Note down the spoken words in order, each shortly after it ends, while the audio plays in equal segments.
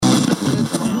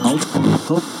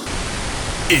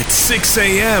It's 6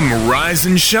 a.m. Rise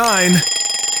and shine.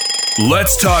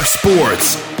 Let's talk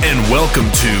sports and welcome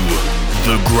to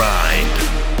The Grind.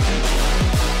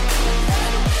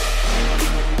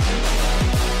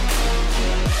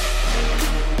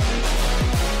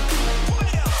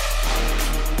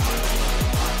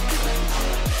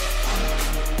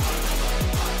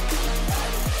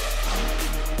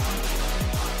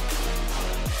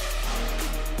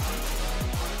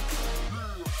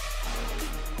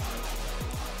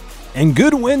 And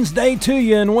good Wednesday to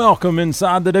you, and welcome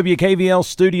inside the WKVL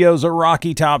studios at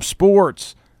Rocky Top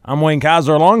Sports. I'm Wayne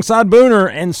Kaiser alongside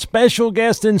Booner, and special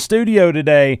guest in studio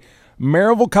today,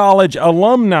 Maryville College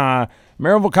alumni,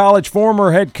 Maryville College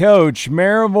former head coach,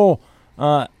 Maryville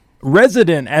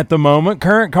resident at the moment,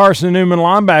 current Carson Newman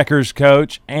linebackers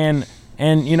coach, and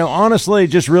you know, honestly,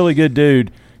 just really good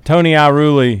dude, Tony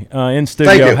Iruli in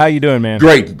studio. Thank you. How you doing, man?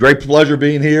 Great pleasure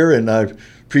being here, and I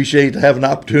appreciate having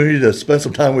an opportunity to spend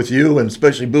some time with you, and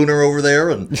especially Booner over there.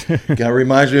 And kind of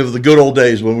reminds me of the good old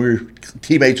days when we were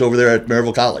teammates over there at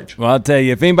Maryville College. Well, I'll tell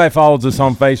you, if anybody follows us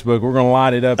on Facebook, we're going to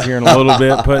light it up here in a little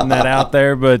bit, putting that out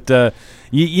there. But,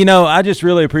 you know, I just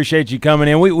really appreciate you coming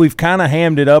in. We've kind of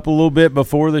hammed it up a little bit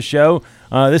before the show.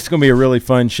 This is going to be a really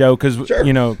fun show because, Sure.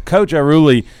 You know, Coach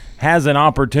Iruli has an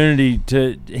opportunity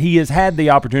he has had the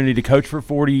opportunity to coach for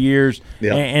 40 years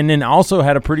and then also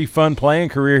had a pretty fun playing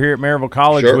career here at Maryville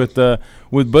College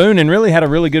with Boone, and really had a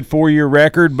really good 4-year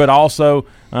record, but also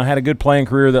had a good playing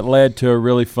career that led to a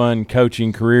really fun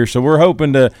coaching career. So we're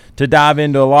hoping to dive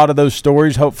into a lot of those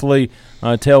stories, hopefully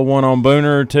tell one on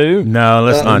Booner or two. No,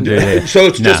 let's not do that. So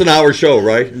it's just an hour show,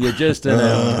 right? You're just an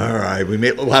all right,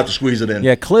 we'll have to squeeze it in.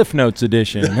 Yeah, Cliff Notes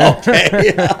edition.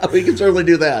 Okay, yeah, we can certainly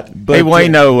do that. But, hey,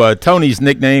 Wayne, Tony's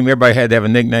nickname, everybody had to have a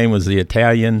nickname, was the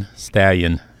Italian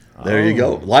Stallion. There you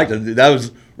go. Liked it. That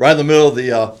was right in the middle of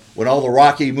the when all the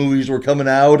Rocky movies were coming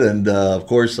out, and of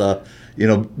course, you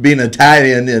know, being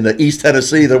Italian in East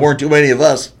Tennessee, there weren't too many of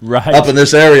us up in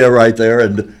this area right there,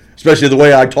 and especially the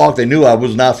way I talked, they knew I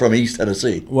was not from East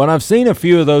Tennessee. Well, I've seen a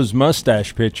few of those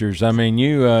mustache pictures. I mean,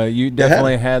 you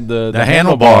definitely had the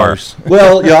handlebars.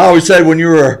 Well, I always said when you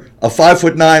were a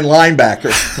 5'9"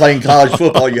 linebacker playing college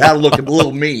football, you had to look a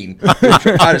little mean,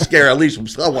 trying to scare at least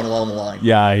someone along the line.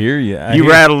 Yeah, I hear you. You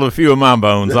rattled a few of my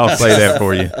bones. I'll say that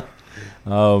for you.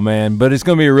 Oh, man, but it's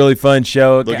going to be a really fun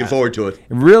show. Looking forward to it.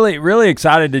 Really, really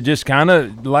excited to just kind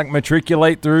of like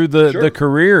matriculate through the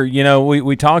career. You know,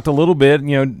 we talked a little bit,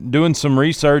 you know, doing some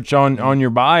research on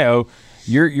your bio.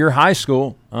 Your high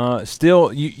school,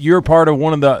 still you're part of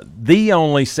one of the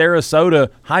only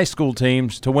Sarasota high school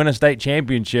teams to win a state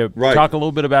championship. Right. Talk a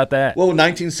little bit about that. Well, in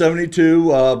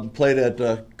 1972, played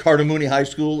at Carter Mooney High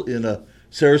School in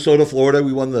Sarasota, Florida.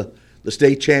 We won the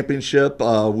state championship.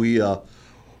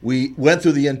 We went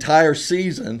through the entire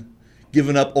season,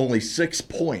 giving up only 6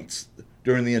 points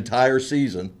during the entire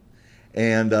season,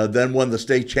 and then won the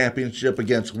state championship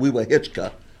against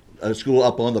Wewa-Hitchcock, a school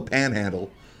up on the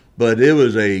Panhandle. But it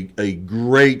was a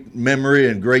great memory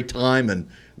and great time, and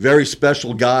very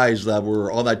special guys that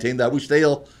were on that team that we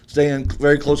still stay in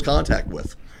very close contact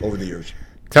with over the years.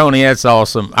 Tony, that's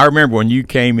awesome. I remember when you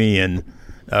came in,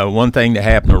 one thing that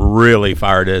happened that really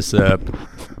fired us up.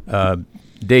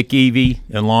 Dick Evie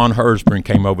and Lon Hersburn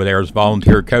came over there as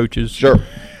volunteer coaches. Sure.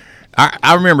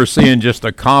 I remember seeing just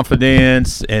a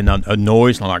confidence and a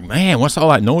noise. And I'm like, man, what's all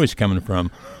that noise coming from?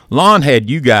 Lon had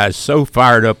you guys so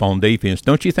fired up on defense.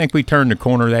 Don't you think we turned the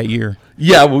corner that year?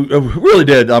 Yeah, we really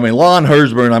did. I mean, Lon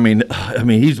Hersburn, I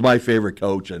mean, he's my favorite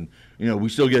coach. And, you know, we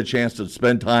still get a chance to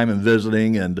spend time and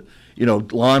visiting. And, you know,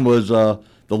 Lon was the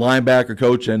linebacker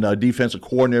coach and defensive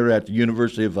coordinator at the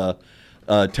University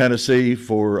of Tennessee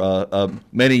for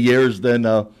many years. Then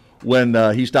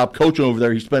when he stopped coaching over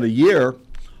there, he spent a year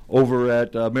over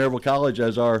at Maryville College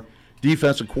as our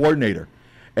defensive coordinator.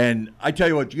 And I tell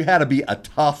you what, you had to be a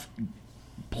tough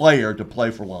player to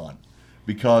play for Lon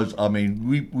because, I mean,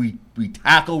 we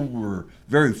tackled, we were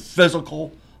very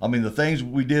physical. I mean, the things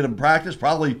we did in practice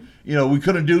probably, you know, we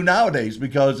couldn't do nowadays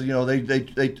because, you know, they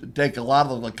take a lot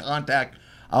of the contact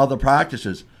out of the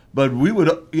practices. But we would,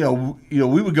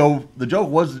 we would go. The joke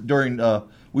was during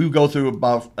we would go through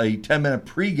about a 10-minute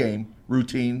pregame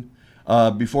routine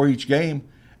before each game,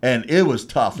 and it was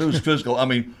tough. It was physical. I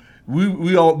mean,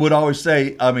 we all would always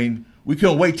say, I mean, we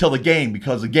couldn't wait till the game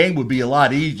because the game would be a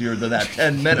lot easier than that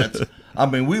 10 minutes. I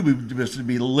mean, we would just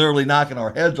be literally knocking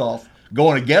our heads off,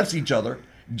 going against each other,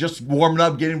 just warming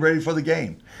up, getting ready for the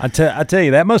game. I tell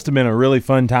you, that must have been a really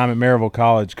fun time at Maryville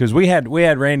College because we had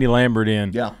Randy Lambert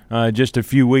in just a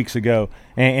few weeks ago,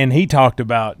 and he talked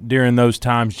about during those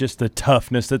times just the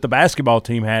toughness that the basketball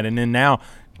team had, and then now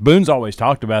Boone's always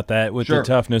talked about that with the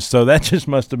toughness. So that just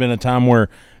must have been a time where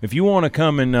if you want to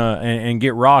come and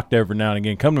get rocked every now and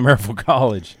again, come to Maryville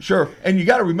College. Sure. And you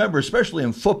got to remember, especially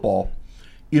in football,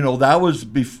 that was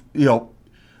Maryville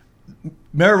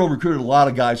recruited a lot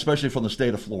of guys, especially from the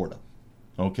state of Florida.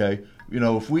 Okay,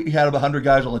 if we had about 100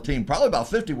 guys on the team, probably about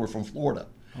 50 were from Florida.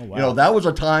 Oh, wow. That was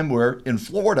a time where in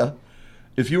Florida,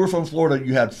 if you were from Florida,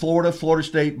 you had Florida, Florida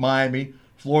State, Miami,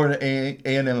 Florida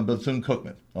A&M, and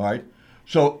Bethune-Cookman. All right,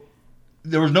 so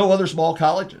there was no other small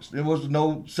colleges. There was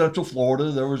no Central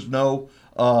Florida. There was no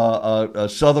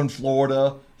Southern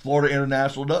Florida, Florida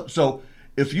International. So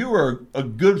if you were a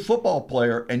good football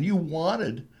player and you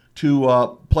wanted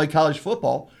to play college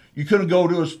football, you couldn't go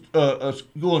to a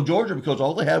school in Georgia because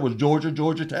all they had was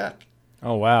Georgia Tech.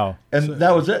 Oh, wow. And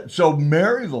that was it. So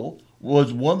Maryville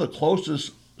was one of the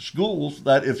closest schools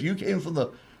that if you came from the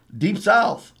Deep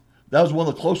South, that was one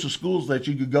of the closest schools that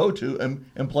you could go to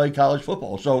and play college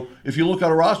football. So if you look at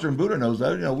a roster, and Buddha knows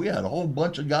that, we had a whole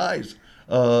bunch of guys,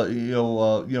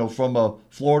 from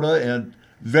Florida and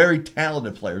very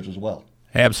talented players as well.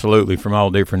 Absolutely, from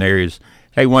all different areas.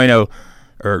 Hey, Wayno,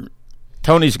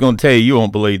 Tony's going to tell you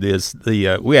won't believe this.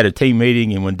 We had a team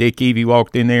meeting, and when Dick Evie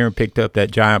walked in there and picked up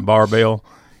that giant barbell,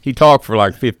 he talked for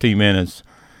like 15 minutes,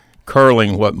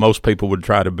 curling what most people would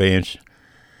try to bench.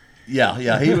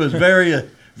 Yeah, he was very,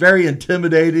 very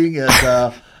intimidating.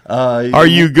 And are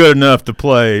you good enough to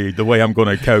play the way I'm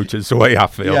going to coach? Is the way I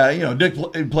feel. Yeah, Dick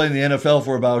played in the NFL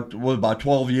for about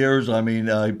 12 years. I mean,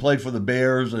 he played for the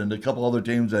Bears and a couple other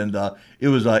teams, and it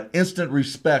was instant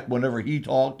respect whenever he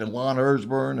talked. And Lon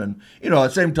Erzburn, and at the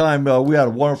same time, we had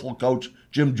a wonderful coach.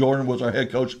 Jim Jordan was our head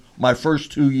coach my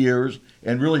first 2 years,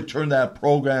 and really turned that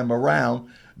program around.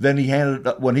 Then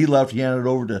when he left, he handed it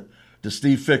over to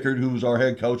Steve Fickard, who was our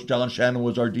head coach. John Shannon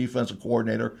was our defensive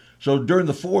coordinator. So during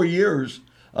the 4 years.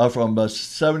 From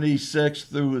 76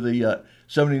 through the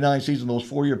 79 season, those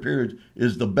 4-year periods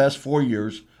is the best 4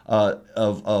 years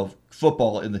of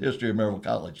football in the history of Maryville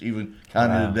College, even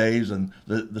counting the days and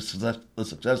the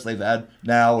success they've had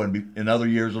now and in other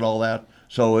years and all that.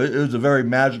 So it was a very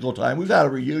magical time. We've had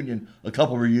a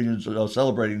couple of reunions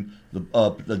celebrating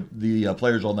the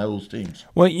players on those teams.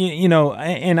 Well,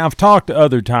 and I've talked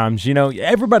other times,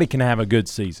 everybody can have a good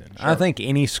season. Sure. I think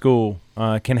any school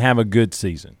can have a good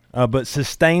season. But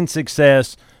sustained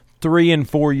success, 3 and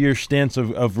 4 year stints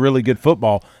of really good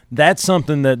football, that's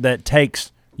something that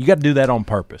takes – you got to do that on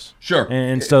purpose. Sure.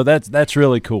 And so that's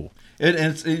really cool. And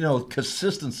it's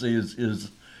consistency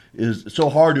is so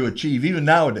hard to achieve, even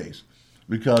nowadays,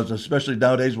 because especially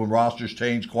nowadays when rosters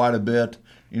change quite a bit.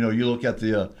 You look at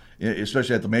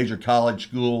especially at the major college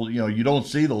school, you don't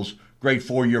see those great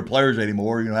 4-year players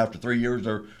anymore. After 3 years,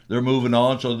 they're moving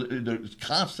on. So there's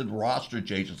constant roster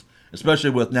changes. Especially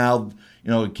with now,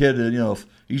 a kid, if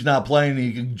he's not playing,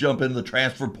 he can jump into the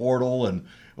transfer portal,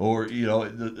 or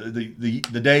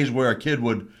the days where a kid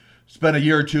would spend a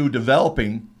year or two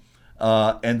developing,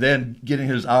 and then getting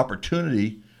his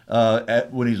opportunity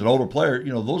when he's an older player.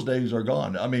 Those days are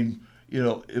gone. I mean,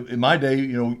 in my day,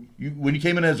 when you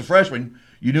came in as a freshman,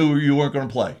 you knew you weren't going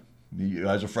to play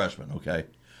as a freshman. Okay,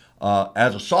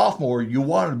 as a sophomore, you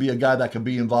wanted to be a guy that could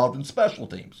be involved in special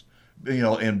teams.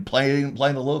 And playing a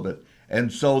little bit.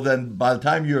 And so then by the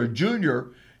time you're a junior,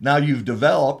 now you've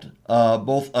developed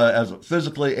both as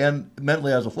physically and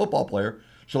mentally as a football player.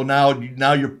 So now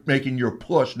you're making your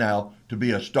push now to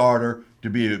be a starter, to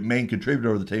be a main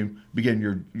contributor of the team, beginning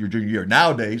your junior year.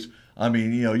 Nowadays, I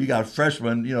mean, you got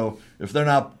freshmen, if they're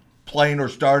not playing or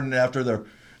starting after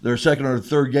their second or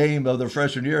third game of their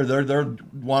freshman year, they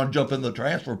want to jump in the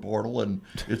transfer portal, and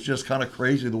it's just kind of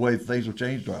crazy the way things have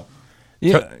changed now.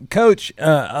 Yeah, Coach,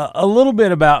 a little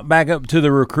bit about back up to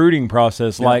the recruiting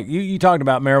process. Yeah. Like you talked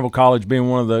about Maryville College being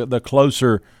one of the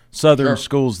closer southern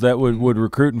schools that would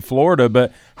recruit in Florida,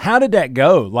 but how did that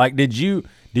go? Like, did you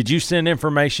send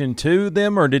information to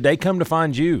them, or did they come to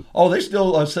find you? Oh, they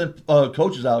still sent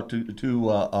coaches out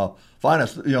to find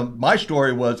us. My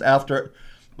story was after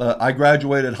I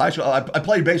graduated high school. I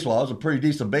played baseball. I was a pretty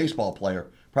decent baseball player.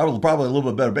 Probably a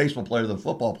little bit better baseball player than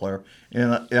football player.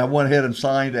 And I went ahead and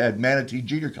signed at Manatee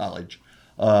Junior College.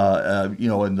 And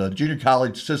the junior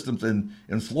college systems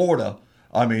in Florida,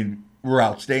 I mean, were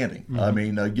outstanding. Mm-hmm. I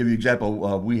mean, give you an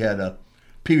example. We had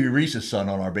Pee Wee Reese's son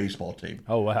on our baseball team.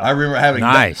 Oh, wow. I remember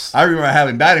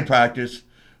having batting practice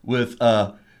with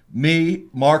me,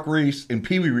 Mark Reese, and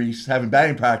Pee Wee Reese having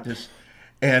batting practice.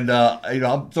 And,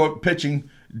 I'm pitching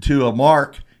to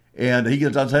Mark, and he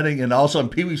gets on hitting, and all of a sudden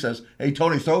Pee Wee says, "Hey,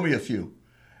 Tony, throw me a few."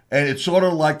 And it's sort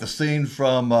of like the scene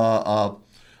from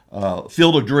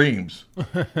Field of Dreams,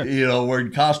 where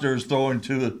Costner is throwing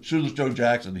to Shoeless Joe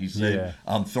Jackson. He said,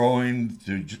 I'm throwing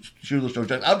to Shoeless Joe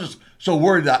Jackson. I'm just so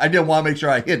worried that I didn't want to make sure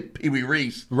I hit Pee Wee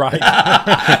Reese. Right.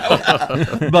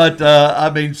 But,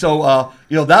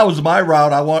 that was my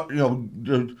route. I want,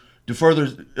 to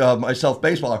further myself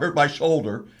baseball. I hurt my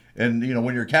shoulder. And,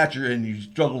 when you're a catcher and you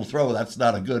struggle to throw, that's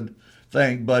not a good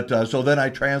thing. But so then I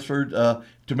transferred to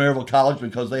Maryville College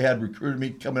because they had recruited me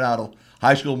coming out of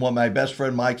high school. One of my best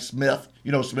friend, Mike Smith,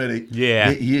 Smitty.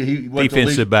 Yeah, he went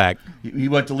defensive back. He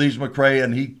went to Leeds McRae,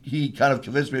 and he kind of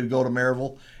convinced me to go to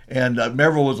Maryville. And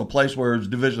Maryville was a place where it was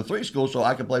Division III school, so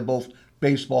I could play both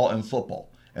baseball and football.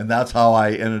 And that's how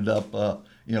I ended up,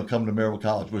 coming to Maryville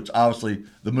College, which obviously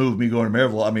the move of me going to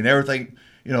Maryville. I mean, everything,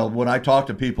 when I talk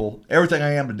to people, everything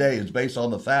I am today is based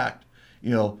on the fact,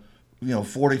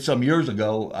 40-some years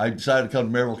ago, I decided to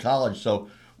come to Maryville College. So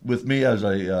with me as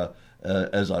a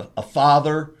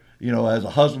father, as a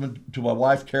husband to my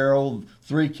wife, Carol,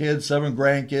 3 kids, 7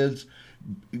 grandkids,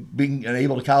 being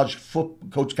able to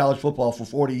coach college football for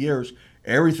 40 years,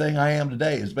 everything I am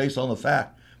today is based on the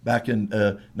fact back in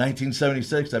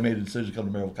 1976 I made a decision to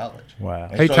come to Maryville College. Wow.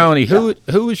 And hey, so, Tony, who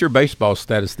was your baseball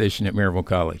statistician at Maryville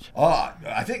College?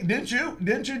 I think didn't you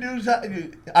do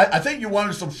that? I think you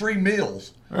wanted some free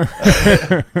meals. And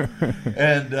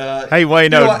hey,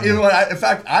 Wayne, in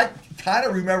fact, I kind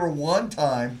of remember one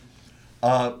time,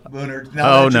 Booner,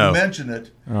 now that you mention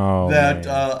it,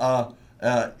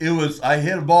 it was I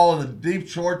hit a ball in the deep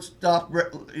shortstop,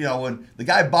 and the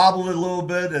guy bobbled it a little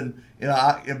bit, and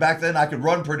and back then I could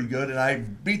run pretty good, and I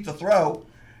beat the throw,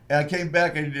 and I came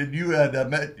back and you had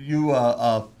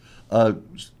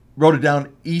wrote it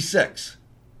down E6.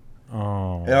 Oh.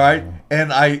 All right,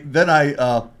 and I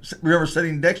remember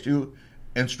sitting next to you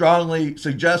and strongly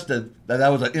suggested that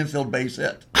was an infield base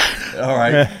hit. All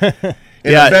right,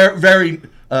 in a very, very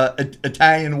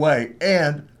Italian way,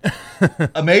 and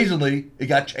amazingly, it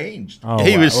got changed. Oh,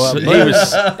 he was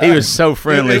so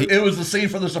friendly. It was the scene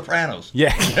from The Sopranos.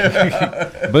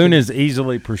 Yeah, Boone is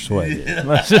easily persuaded.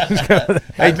 Let's just go there.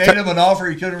 I made him an offer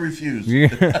he couldn't refuse.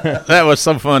 That was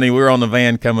so funny. We were on the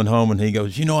van coming home, and he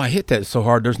goes, I hit that so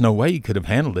hard. There's no way you could have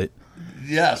handled it.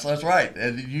 Yes, that's right.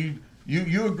 And you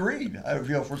agreed.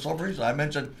 For some reason, I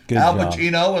mentioned good Al job.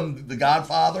 Pacino and The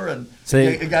Godfather, and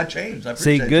it got changed. I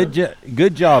appreciate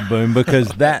good job, Boone, because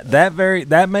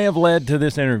that may have led to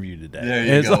this interview today. There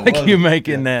you it's go. like you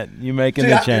making the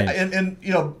change. And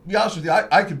to be honest with you,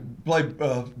 I could play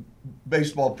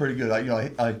baseball pretty good.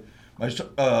 My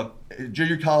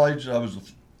junior college, I was the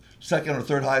second or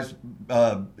third highest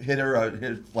hitter. I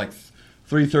hit like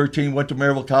 313. Went to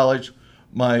Maryville College.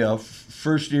 My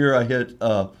first year, I hit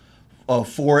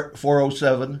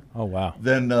 407. Oh wow!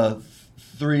 Then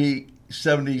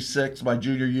 376 my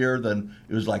junior year. Then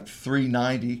it was like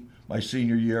 390 my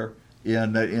senior year.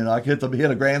 And I hit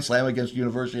a grand slam against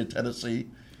University of Tennessee.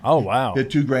 Oh wow!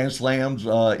 Hit 2 grand slams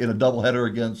in a doubleheader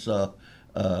against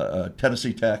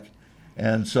Tennessee Tech.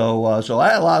 And so I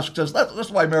had a lot of success. That's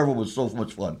why Maryville was so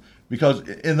much fun, because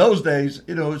in those days,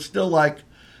 it's still like,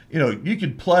 you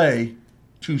could play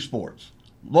 2 sports.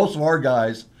 Most of our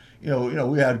guys,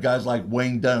 we had guys like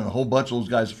Wayne Dunn and a whole bunch of those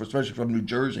guys, especially from New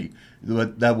Jersey,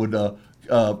 that would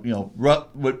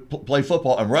play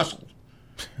football and wrestled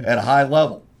at a high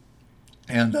level.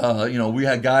 And we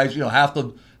had guys, half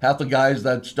the guys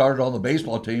that started on the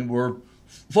baseball team were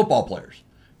football players.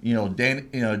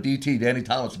 DT, Danny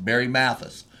Thomas, Barry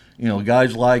Mathis,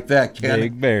 guys like that.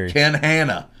 Ken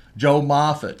Hanna, Joe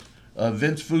Moffitt,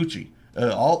 Vince Fucci,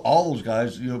 all those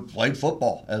guys, played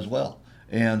football as well.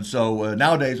 And so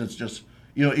nowadays it's just,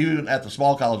 even at the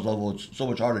small college level, it's so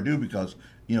much harder to do because,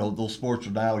 those sports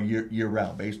are now year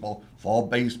round. Baseball, fall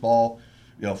baseball,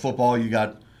 football, you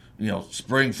got,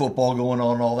 spring football going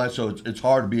on and all that. So it's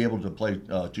hard to be able to play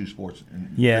 2 sports in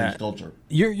today's culture.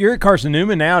 You're at Carson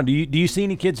Newman now. Do you see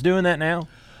any kids doing that now?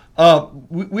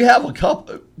 We have a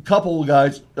couple of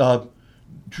guys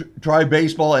try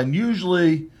baseball, and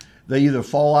usually they either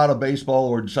fall out of baseball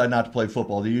or decide not to play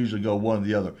football. They usually go one or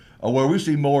the other. Where we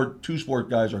see more 2-sport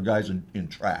guys are guys in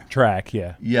track. Track,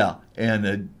 yeah. Yeah,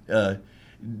 and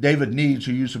David Needs,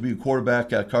 who used to be a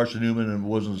quarterback at Carson Newman and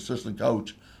was an assistant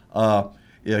coach,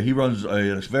 he runs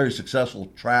a very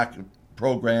successful track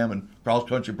program and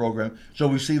cross-country program. So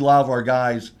we see a lot of our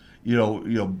guys,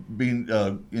 being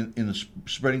in the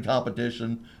sprinting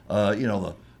competition,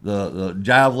 the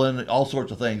javelin, all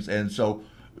sorts of things. And so,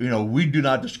 we do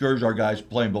not discourage our guys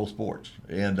playing both sports.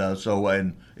 And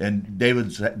and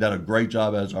David's done a great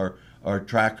job as our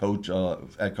track coach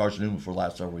at Carson Newman for the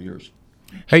last several years.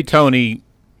 Hey, Tony,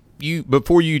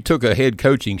 before you took a head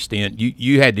coaching stint,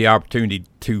 you had the opportunity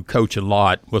to coach a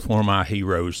lot with one of my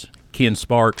heroes, Ken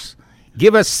Sparks.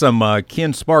 Give us some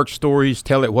Ken Sparks stories.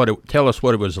 Tell us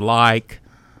what it was like.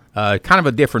 Kind of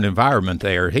a different environment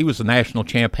there. He was a national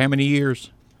champ. How many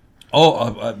years?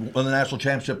 Won the national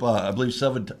championship, I believe,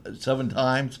 seven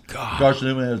times. God. Carson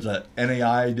Newman is a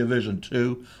NAI Division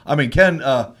II. I mean, Ken,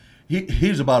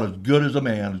 he's about as good as a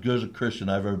man, as good as a Christian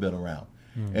I've ever been around.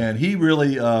 And he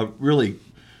really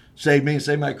saved me,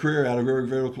 saved my career at a very,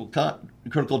 very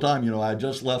critical time. You know, I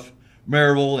just left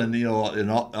Maryville, and and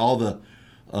all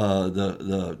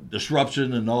the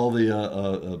disruption and all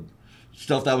the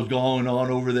stuff that was going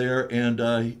on over there, and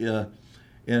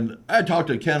I talked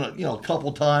to Ken, a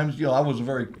couple times. I wasn't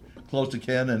very close to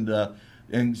Ken,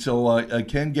 and so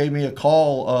Ken gave me a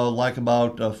call like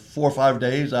about 4 or 5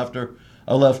 days after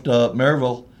I left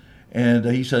Maryville, and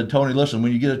he said, "Tony, listen,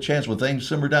 when you get a chance, when things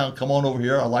simmer down, come on over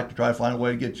here. I'd like to try to find a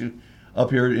way to get you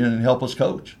up here and help us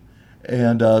coach."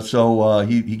 And so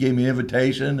he gave me an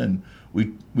invitation, and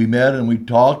we met and we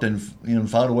talked, and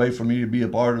found a way for me to be a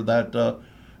part of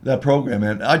that program.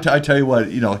 And I tell you what,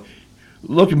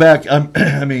 looking back,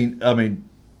 I mean,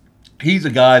 he's a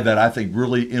guy that I think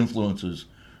really influences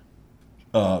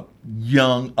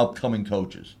young, upcoming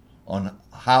coaches on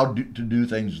how to do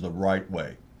things the right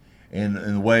way, and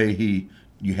the way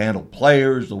you handle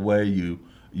players, the way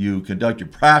you conduct your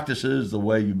practices, the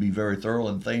way you be very thorough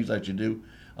in things that you do.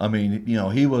 I mean,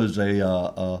 he was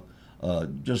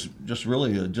just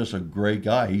really a great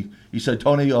guy. He said,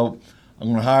 "Tony, I'm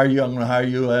going to hire you. I'm going to hire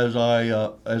you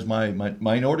as my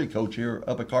minority coach here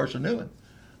up at Carson Newman."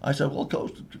 I said, "Well,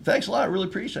 Coach, thanks a lot. I really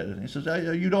appreciate it." He says,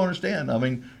 "You don't understand. I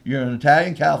mean, you're an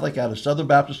Italian Catholic out of Southern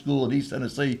Baptist School in East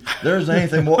Tennessee. There isn't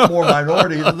anything more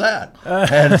minority than that."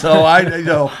 And so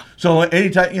so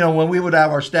anytime, when we would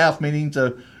have our staff meetings,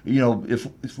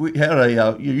 if we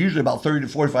had usually about 30 to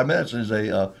 45 minutes,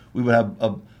 we would have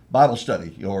a Bible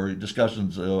study or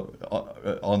discussions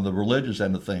on the religious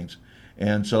end of things.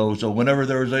 And so whenever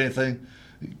there was anything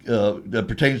that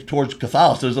pertains towards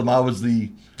Catholicism, I was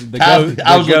the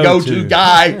go-to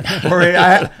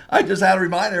guy. I just had to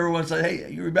remind everyone, say,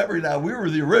 "Hey, you remember now, we were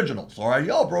the originals, all right?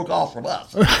 Y'all broke off from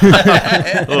us."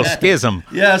 A little schism.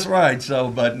 Yeah, that's right. So,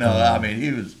 but no, I mean,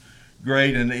 he was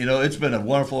great, and it's been a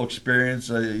wonderful experience.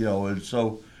 And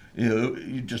so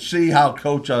you just see how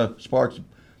Coach Sparks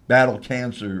battled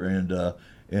cancer,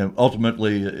 and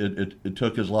ultimately it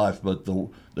took his life. But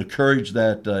the courage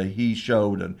that he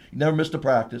showed, and he never missed a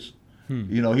practice.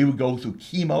 He would go through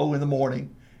chemo in the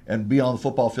morning and be on the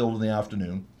football field in the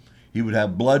afternoon. He would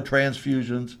have blood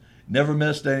transfusions, never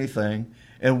missed anything.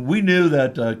 And we knew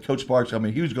that Coach Sparks,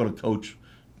 he was going to coach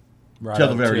till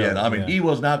the very end. He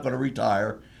was not going to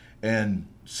retire and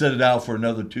sit it out for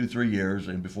another 2-3 years,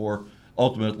 and before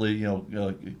ultimately,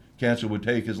 cancer would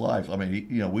take his life.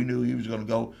 We knew he was going to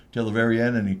go till the very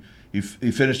end, and he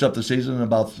finished up the season, and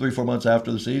about 3-4 months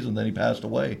after the season, then he passed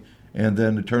away. And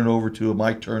then to turn it over to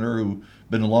Mike Turner, who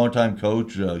been a longtime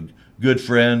coach, a good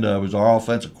friend, was our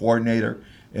offensive coordinator,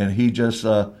 and he just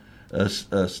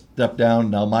stepped down.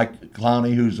 Now Mike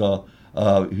Clowney, who's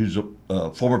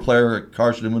a former player at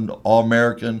Carson Newman,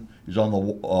 All-American, he's on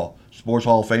the Sports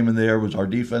Hall of Fame in there, was our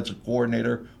defensive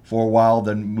coordinator for a while,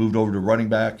 then moved over to running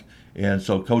back. And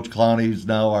so Coach Clowney is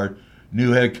now our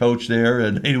new head coach there.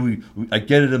 And I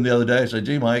get at him the other day. I said,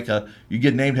 "Gee, Mike, you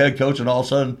get named head coach, and all of a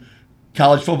sudden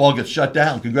college football gets shut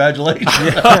down. Congratulations."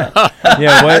 Way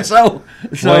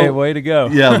to go.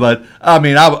 Yeah, but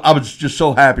I was just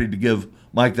so happy to give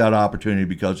Mike that opportunity,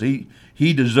 because he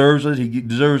deserves it. He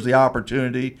deserves the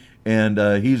opportunity, and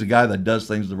he's a guy that does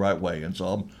things the right way. And so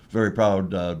I'm very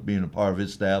proud being a part of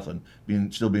his staff and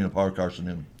still being a part of Carson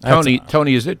Newman.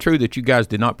 Tony, is it true that you guys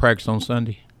did not practice on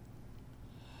Sunday?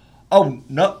 Oh,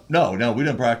 no, we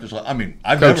didn't practice.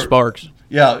 Coach Sparks.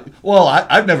 Yeah, well,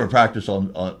 I've never practiced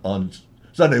on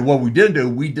Sunday. What we did do,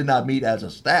 we did not meet as a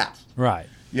staff. Right.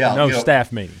 Yeah. No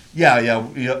staff meeting. Yeah.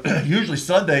 Usually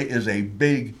Sunday is a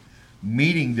big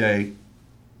meeting day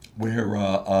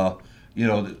where,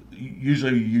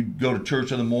 usually you go to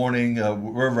church in the morning,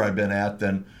 wherever I've been at,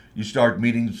 then you start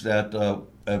meetings at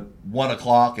 1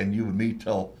 o'clock, and you would meet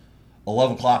till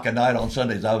 11 o'clock at night on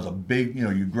Sundays. That was a big,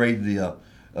 you grade the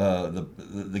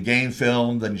game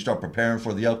film, then you start preparing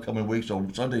for the upcoming week. So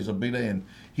Sunday's a big day, and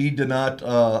he did not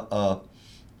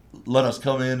let us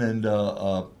come in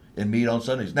and meet on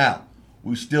Sundays. Now,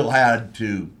 we still had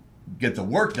to get the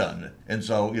work done, and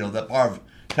so that part of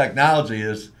technology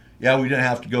is, we didn't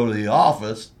have to go to the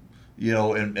office,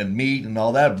 and meet and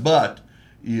all that, but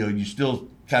you still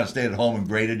kind of stayed at home and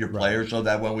graded your players, so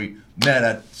that when we met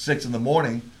at 6 in the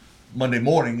morning, Monday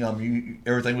morning,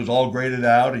 everything was all graded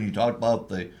out, and you talked about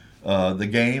the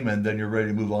game, and then you're ready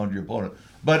to move on to your opponent.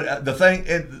 But the thing,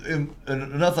 and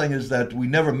another thing is that we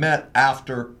never met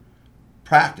after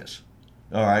practice.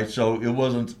 All right, so it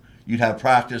wasn't. You'd have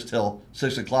practice till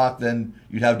 6 o'clock, then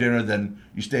you'd have dinner, then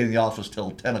you stayed in the office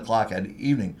till 10 o'clock at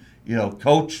evening.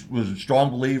 Coach was a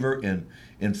strong believer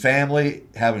in family,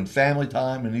 having family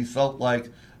time, and he felt like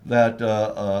that.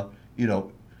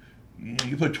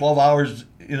 You put 12 hours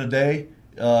in a day,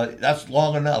 that's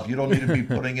long enough. You don't need to be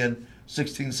putting in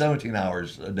 16, 17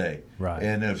 hours a day. Right.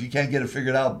 And if you can't get it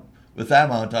figured out with that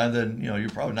amount of time, then you're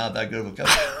probably not that good of a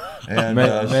coach. And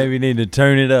maybe you need to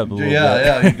tune it up a little bit.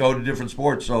 Yeah, you go to different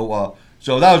sports. So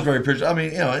that was very appreciative. I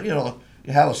mean,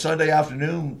 you have a Sunday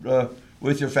afternoon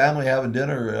with your family having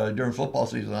dinner during football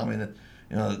season. I mean,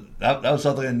 that was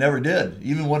something I never did,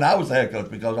 even when I was the head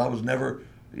coach, because I was never,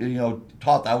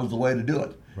 taught that was the way to do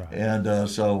it. Right. And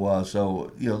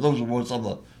so those were some of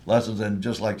the lessons. And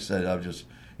just like I said, I was just,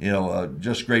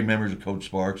 just great memories of Coach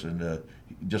Sparks, and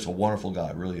just a wonderful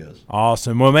guy, really is.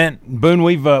 Awesome. Well, man, Boone,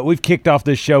 we've kicked off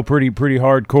this show pretty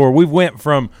hardcore. We've went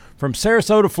from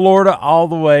Sarasota, Florida, all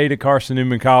the way to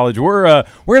Carson-Newman College. We're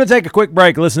going to take a quick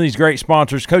break, listen to these great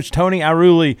sponsors. Coach Tony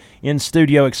Iruli in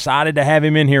studio, excited to have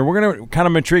him in here. We're going to kind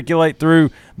of matriculate through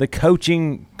the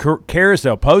coaching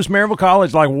carousel, post-Maryville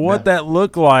College, like what that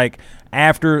looked like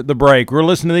after the break. We're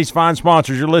listening to these fine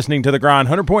sponsors. You're listening to The Grind,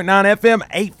 100.9 FM,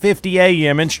 850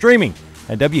 AM, and streaming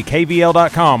at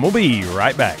WKVL.com. We'll be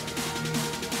right back.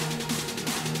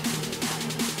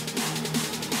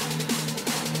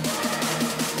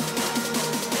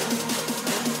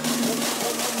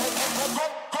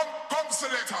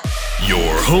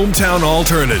 Your hometown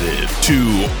alternative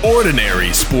to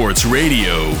Ordinary Sports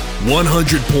Radio,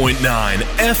 100.9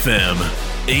 FM,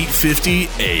 850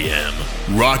 AM.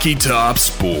 Rocky Top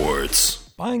Sports.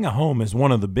 Buying a home is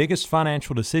one of the biggest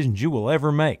financial decisions you will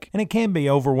ever make, and it can be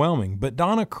overwhelming, but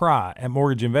Donna Cry at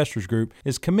Mortgage Investors Group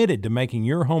is committed to making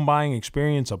your home buying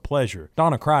experience a pleasure.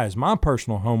 Donna Cry is my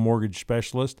personal home mortgage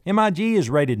specialist. MIG is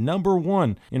rated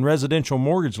 #1 in residential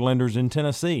mortgage lenders in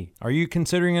Tennessee. Are you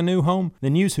considering a new home?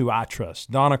 Then use who I trust,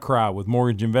 Donna Cry with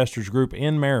Mortgage Investors Group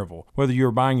in Maryville. Whether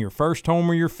you're buying your first home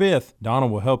or your fifth, Donna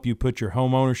will help you put your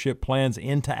home ownership plans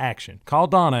into action. Call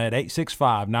Donna at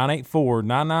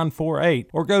 865-984-9948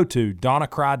 or go to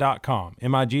donnacry.com.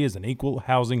 MIG is an equal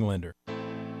housing lender.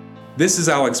 This is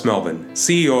Alex Melvin,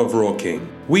 CEO of Rural King.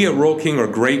 We at Rural King are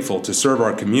grateful to serve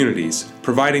our communities,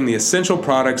 providing the essential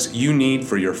products you need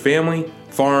for your family,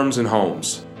 farms, and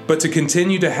homes. But to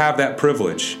continue to have that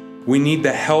privilege, we need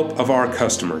the help of our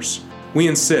customers. We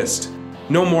insist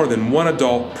no more than one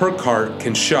adult per cart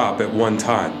can shop at one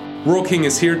time. Rural King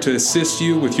is here to assist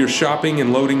you with your shopping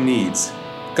and loading needs.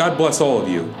 God bless all of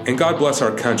you, and God bless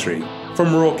our country.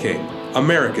 From Rural King,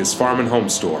 America's farm and home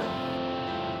store.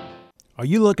 Are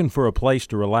you looking for a place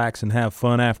to relax and have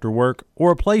fun after work,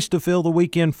 or a place to fill the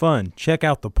weekend fun? Check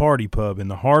out the Party Pub in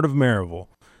the heart of Maryville.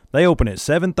 They open at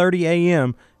 7:30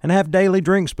 a.m. and have daily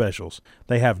drink specials.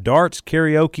 They have darts,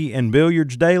 karaoke, and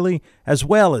billiards daily, as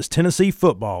well as Tennessee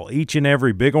football each and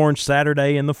every Big Orange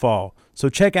Saturday in the fall. So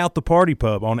check out the Party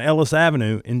Pub on Ellis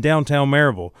Avenue in downtown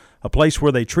Maryville, a place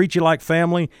where they treat you like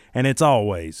family, and it's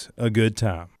always a good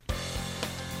time.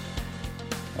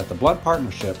 At the Blunt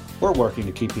Partnership, we're working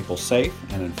to keep people safe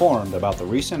and informed about the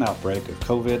recent outbreak of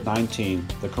COVID-19,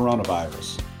 the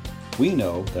coronavirus. We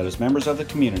know that as members of the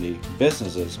community,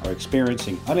 businesses are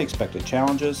experiencing unexpected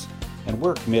challenges, and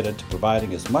we're committed to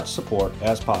providing as much support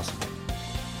as possible.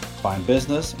 Find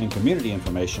business and community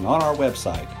information on our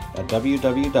website at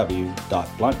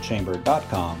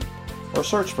www.bluntchamber.com or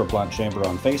search for Blunt Chamber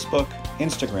on Facebook,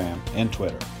 Instagram, and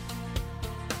Twitter.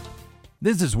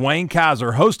 This is Wayne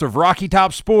Kaiser, host of Rocky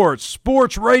Top Sports,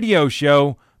 sports radio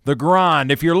show, The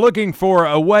Grind. If you're looking for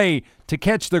a way to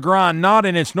catch The Grind not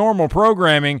in its normal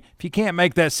programming, if you can't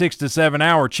make that 6 to 7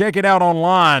 hour, check it out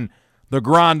online,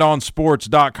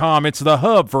 thegrindonsports.com. It's the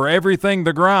hub for everything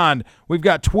The Grind. We've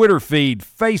got Twitter feed,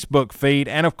 Facebook feed,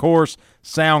 and, of course,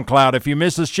 SoundCloud. If you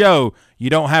miss a show, you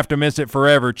don't have to miss it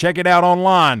forever. Check it out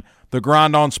online,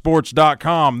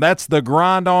 thegrindonsports.com. That's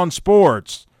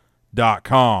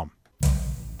thegrindonsports.com.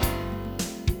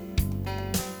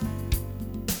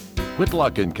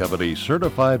 Whitlock & Company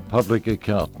Certified Public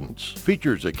Accountants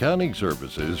features accounting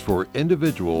services for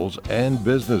individuals and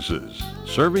businesses.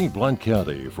 Serving Blount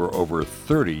County for over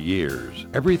 30 years.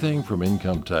 Everything from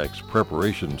income tax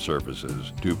preparation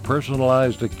services to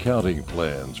personalized accounting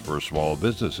plans for small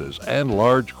businesses and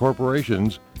large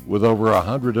corporations with over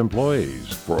 100 employees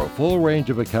for a full range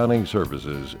of accounting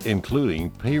services, including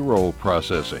payroll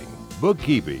processing,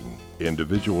 bookkeeping,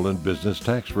 individual and business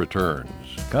tax returns,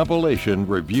 compilation,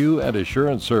 review, and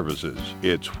assurance services.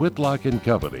 It's Whitlock &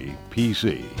 Company,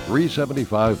 PC,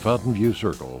 375 Fountain View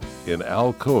Circle in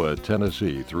Alcoa,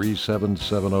 Tennessee,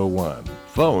 37701.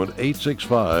 Phone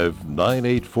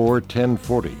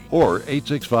 865-984-1040 or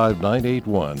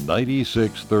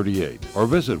 865-981-9638 or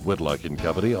visit Whitlock &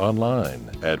 Company online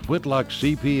at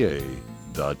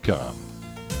whitlockcpa.com.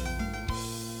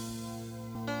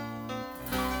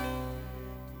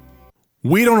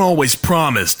 We don't always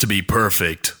promise to be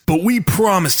perfect, but we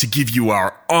promise to give you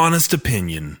our honest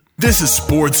opinion. This is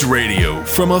sports radio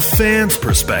from a fan's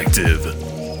perspective.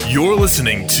 You're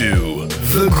listening to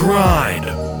The Grind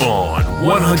on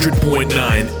 100.9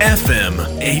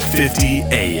 FM, 850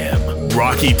 AM,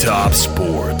 Rocky Top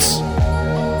Sports.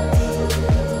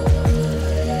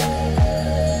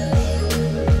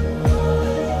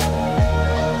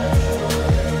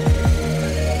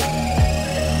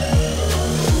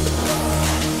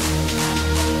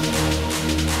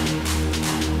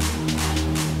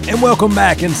 And welcome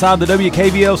back inside the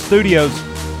WKVL studios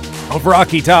of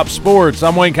Rocky Top Sports.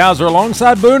 I'm Wayne Kaiser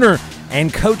alongside Booner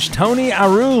and Coach Tony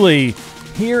Iruli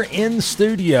here in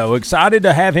studio. Excited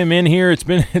to have him in here. It's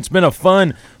been a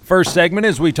fun first segment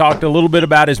as we talked a little bit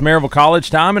about his Maryville College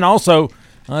time and also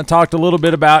talked a little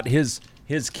bit about his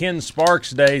Ken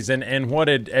Sparks days and what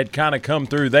had kind of come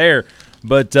through there.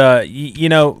 But,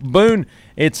 Boone,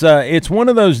 it's one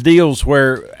of those deals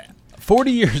where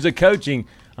 40 years of coaching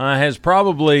has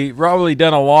probably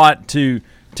done a lot to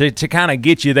kind of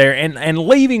get you there. And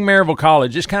leaving Maryville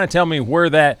College, just kind of tell me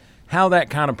how that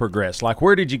kind of progressed. Like,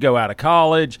 where did you go out of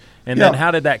college, and then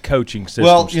how did that coaching system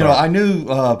start? Well, I knew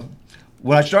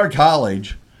when I started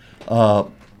college, I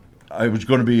was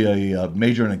going to be a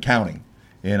major in accounting.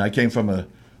 And I came from a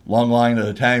long line of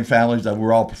Italian families that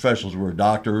were all professionals. We were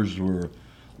doctors, we were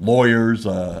lawyers,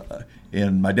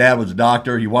 and my dad was a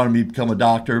doctor. He wanted me to become a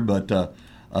doctor, but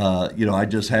I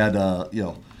just had, I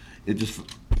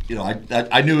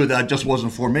knew that just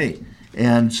wasn't for me.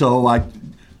 And so I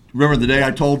remember the day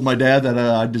I told my dad that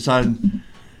I decided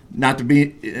not to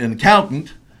be an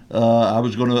accountant. I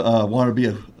was going to want to be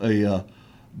a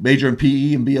major in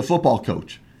PE and be a football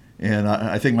coach. And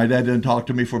I think my dad didn't talk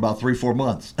to me for about 3-4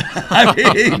 months. I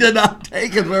mean, he did not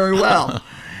take it very well.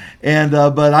 And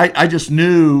but I just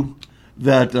knew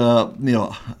that,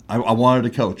 I wanted to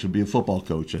coach, to be a football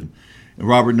coach. And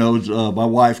Robert knows my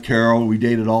wife, Carol, we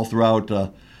dated all throughout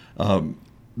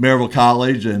Maryville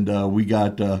College, and we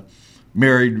got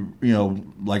married,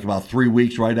 like about 3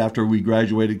 weeks right after we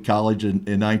graduated college in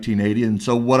 1980. And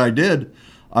so what I did,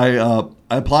 I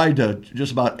applied to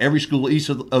just about every school east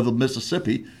of the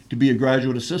Mississippi to be a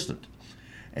graduate assistant.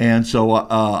 And so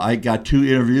I got 2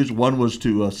 interviews. One was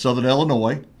to Southern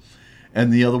Illinois,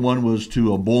 and the other one was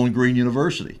to Bowling Green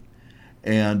University.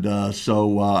 And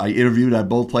so I interviewed at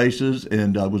both places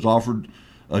and was offered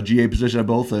a GA position at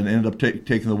both and ended up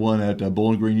taking the one at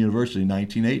Bowling Green University in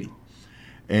 1980.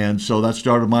 And so that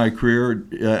started my career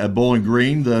at Bowling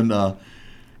Green. Then,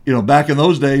 back in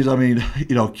those days, I mean,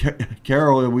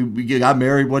 Carol, we got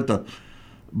married, went to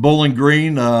Bowling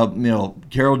Green.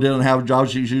 Carol didn't have a job.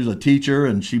 She was a teacher,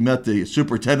 and she met the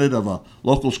superintendent of a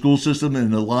local school system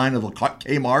in the line of a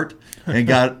Kmart and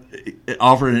got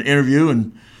offered an interview.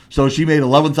 And so she made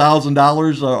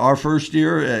 $11,000 our first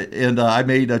year, and I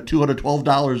made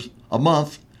 $212 a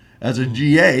month as a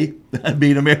GA,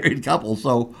 being a married couple.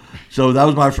 So that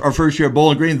was our first year at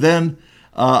Bowling Green. Then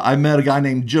I met a guy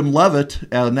named Jim Levitt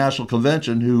at a national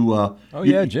convention who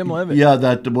Jim Levitt. Yeah,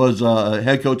 that was a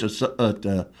head coach at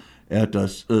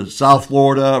South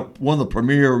Florida, one of the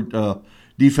premier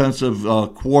defensive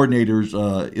coordinators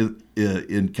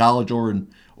in college or in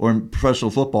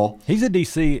professional football. He's a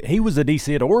DC. He was a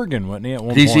DC at Oregon, wasn't he? At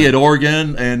one DC point? At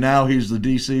Oregon, and now he's the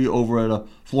DC over at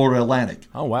Florida Atlantic.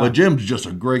 Oh wow! But Jim's just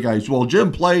a great guy. Well,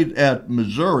 Jim played at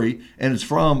Missouri, and it's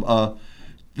from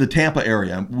the Tampa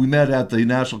area. We met at the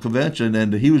national convention,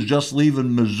 and he was just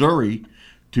leaving Missouri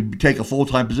to take a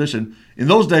full-time position. In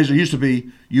those days, it used to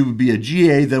be you would be a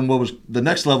GA. Then what was the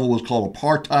next level was called a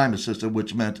part-time assistant,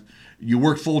 which meant you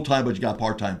worked full-time, but you got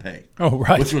part-time pay. Oh,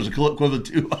 right. Which was equivalent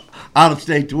to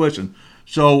out-of-state tuition.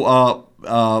 So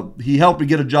he helped me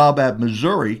get a job at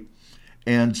Missouri,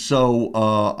 and so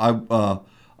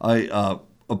I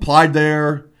applied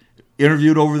there,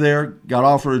 interviewed over there, got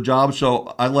offered a job.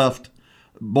 So I left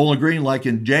Bowling Green like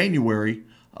in January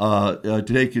to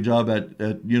take a job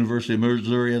at University of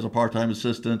Missouri as a part-time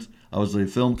assistant. I was the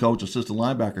film coach, assistant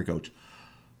linebacker coach.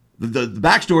 The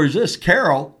backstory is this: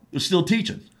 Carol is still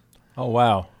teaching. Oh,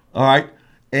 wow. All right.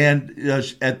 And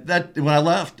when I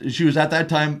left, she was at that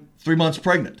time 3 months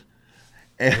pregnant.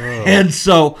 And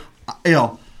so,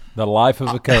 The life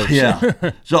of a coach.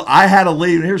 Yeah. So I had to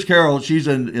leave. And here's Carol. She's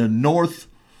in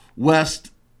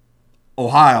northwest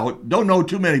Ohio. Don't know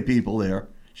too many people there.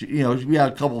 We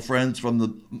had a couple of friends from the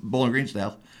Bowling Green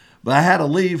staff. But I had to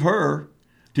leave her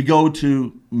to go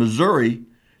to Missouri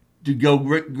to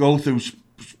go through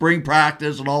spring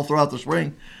practice and all throughout the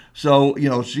spring. So,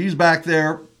 she's back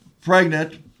there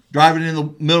pregnant, driving in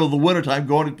the middle of the wintertime,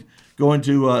 going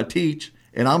to teach,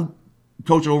 and I'm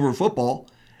coaching over football.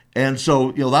 And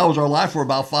so, that was our life for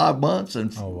about 5 months.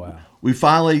 And we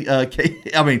finally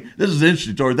came. This is an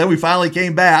interesting story. Then we finally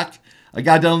came back. I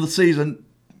got done with the season.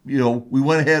 We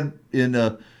went ahead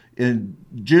in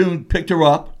June, picked her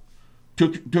up,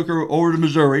 took her over to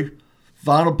Missouri,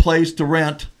 found a place to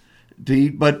rent to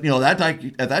eat. But at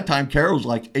that time, Carol was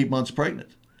like 8 months pregnant.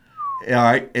 All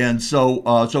right, and so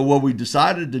what we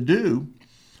decided to do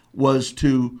was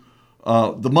to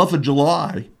the month of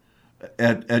July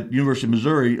at University of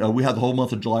Missouri, we had the whole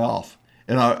month of July off,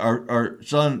 and our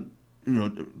son,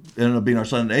 ended up being our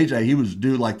son AJ. He was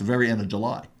due like the very end of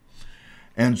July,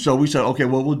 and so we said, okay,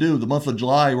 what we'll do the month of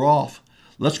July we're off.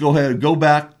 Let's go ahead and go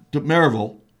back to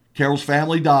Maryville, Carol's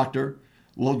family doctor.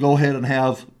 We'll go ahead and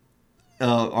have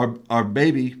our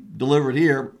baby delivered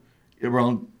here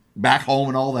around back home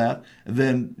and all that. And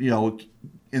then, in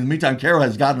the meantime, Carol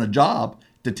has gotten a job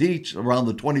to teach around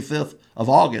the 25th of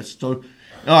August. So,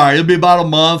 all right, it'll be about a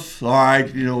month. All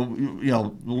right,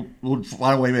 we'll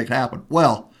find a way to make it happen.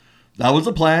 Well, that was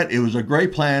the plan. It was a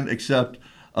great plan, except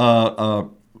our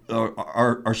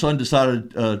son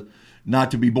decided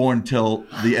not to be born until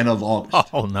the end of August.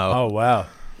 Oh, no. Oh, wow.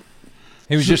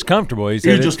 He was just comfortable. He was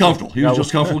just comfortable. He was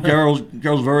just comfortable. Carol's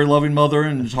a very loving mother,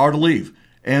 and it's hard to leave.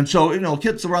 And so, it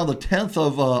gets around the 10th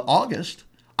of August.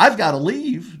 I've got to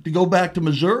leave to go back to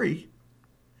Missouri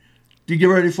to get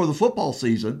ready for the football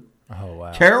season. Oh,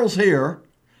 wow. Carol's here.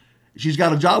 She's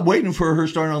got a job waiting for her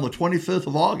starting on the 25th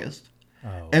of August. Oh,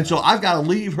 wow. And so I've got to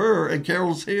leave her, and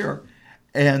Carol's here.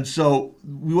 And so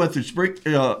we went through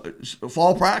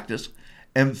fall practice,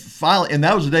 and finally, and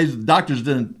that was the days the doctors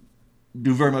didn't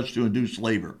do very much to induce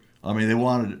labor. They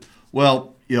wanted it.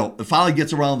 Well, it finally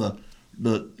gets around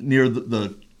near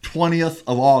the 20th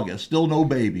of August, still no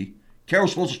baby.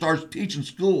 Carol's supposed to start teaching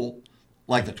school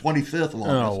like the 25th of August.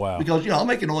 Oh, wow. Because, I'm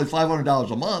making only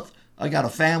 $500 a month. I got a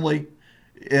family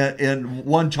and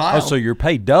one child. Oh, so your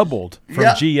pay doubled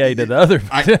from GA to the other.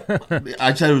 I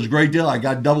said it was a great deal. I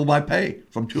got double my pay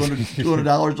from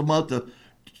 $200 a month to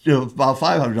about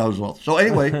 $500 a month. So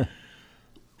anyway,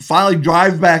 finally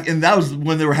drive back, and that was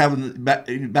when they were having, back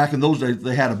in those days,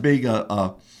 they had a big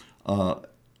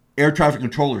air traffic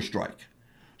controller strike.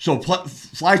 So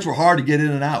flights were hard to get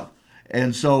in and out.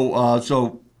 And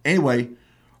so anyway,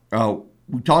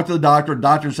 we talked to the doctor. The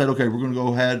doctor said, okay, we're going to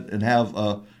go ahead and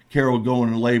have Carol go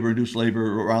into labor, induced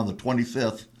labor around the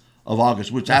 25th of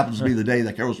August, which happens to be the day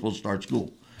that Carol's supposed to start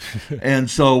school. And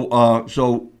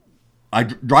so I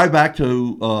drive back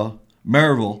to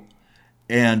Maryville,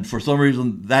 and for some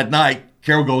reason that night,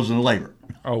 Carol goes into labor.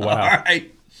 Oh, wow. All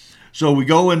right. So we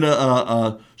go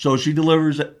into, so she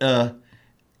delivers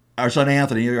our son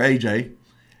Anthony, or AJ,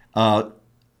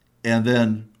 and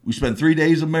then we spend 3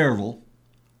 days in Maryville.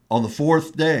 On the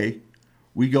fourth day,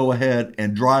 we go ahead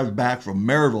and drive back from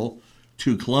Maryville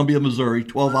to Columbia, Missouri,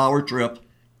 12-hour trip.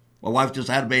 My wife just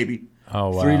had a baby.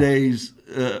 Oh, wow. 3 days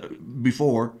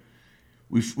before.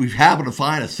 We've happened to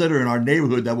find a sitter in our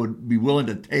neighborhood that would be willing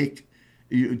to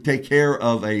take care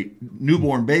of a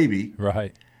newborn baby.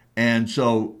 Right. And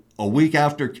so a week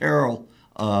after Carol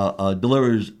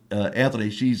delivers Anthony,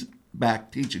 she's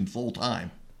back teaching full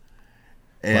time.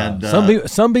 And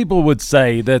some people would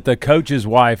say that the coach's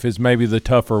wife is maybe the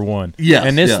tougher one. Yes,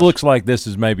 and this looks like this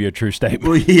is maybe a true statement.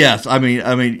 Well, yes, I mean,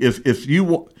 if you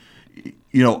want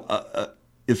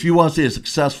to see a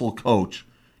successful coach,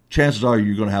 chances are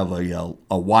you're going to have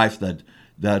a wife that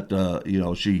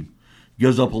she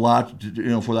gives up a lot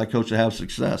for that coach to have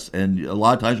success. And a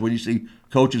lot of times when you see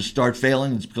coaches start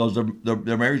failing, it's because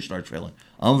their marriage starts failing.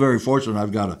 I'm very fortunate.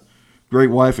 I've got a great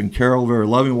wife in Carol, a very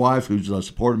loving wife who's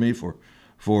supported me for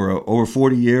over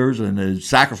 40 years and has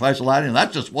sacrificed a lot. And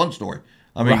that's just one story.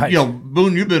 I mean, right.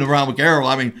 Boone, you've been around with Carol.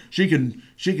 I mean, she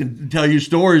can tell you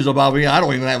stories about me. I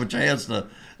don't even have a chance to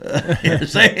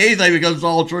say anything because it's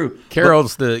all true.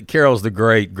 Carol's the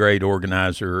great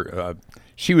organizer.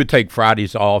 She would take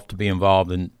Fridays off to be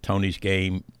involved in Tony's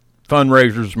game,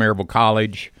 fundraisers, Maryville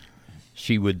College.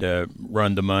 She would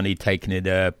run the money, taking it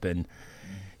up, and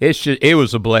it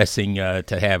was a blessing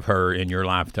to have her in your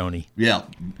life, Tony. Yeah,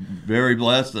 very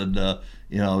blessed, and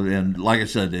and like I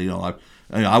said,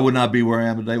 I would not be where I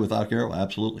am today without Carol.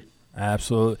 Absolutely.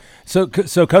 Absolutely. So,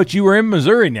 Coach, you were in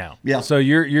Missouri now. Yeah. So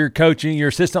you're coaching. You're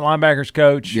assistant linebackers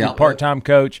coach. Yeah. You're part-time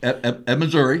coach at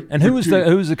Missouri. And who was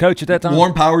the coach at that time?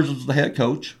 Warren Powers was the head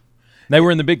coach. They were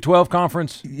in the Big 12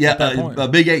 conference. Yeah, at that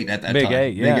point? Big 8 at that time. Big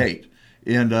 8, yeah. Big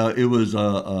 8, and it was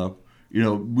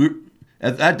we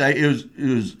at that day it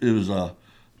was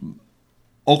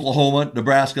Oklahoma,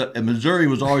 Nebraska, and Missouri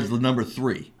was always the number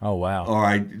 3. Oh wow! All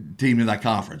right, team in that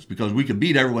conference because we could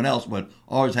beat everyone else, but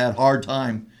always had a hard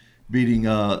time beating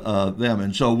them.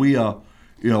 And so we,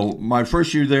 my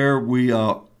first year there,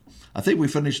 I think we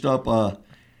finished up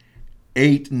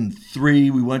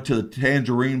 8-3. We went to the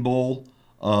Tangerine Bowl.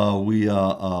 We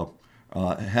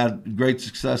had great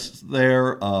success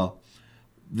there.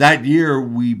 That year,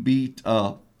 we beat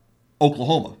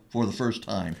Oklahoma for the first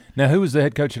time. Now, who was the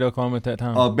head coach at Oklahoma at that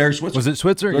time? Barry Switzer. Was it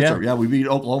Switzer? Yeah, we beat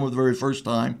Oklahoma the very first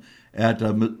time at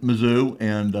Mizzou,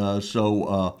 and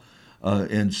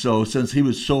so since he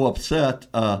was so upset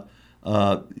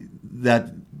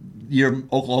that year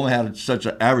Oklahoma had such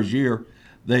an average year,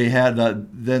 they had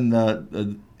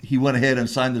he went ahead and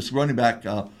signed this running back.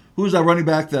 Who was that running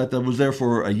back that was there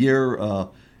for a year?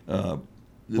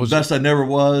 The best I never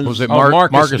was. Was it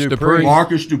Marcus Dupree?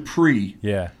 Marcus Dupree.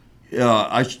 Yeah.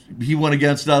 He went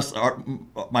against us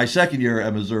my second year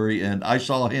at Missouri, and I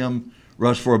saw him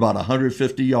rush for about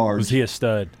 150 yards. Was he a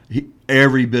stud?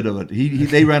 Every bit of it.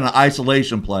 They ran an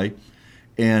isolation play,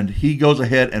 and he goes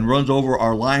ahead and runs over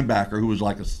our linebacker, who was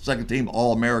like a second-team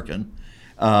All-American,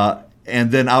 and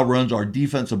then outruns our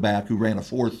defensive back, who ran a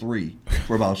 4.3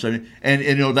 for about 70.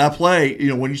 And that play,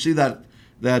 when you see that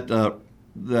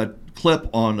clip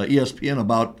on ESPN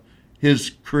about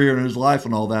his career and his life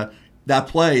and all that, that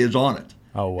play is on it.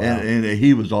 Oh, wow. And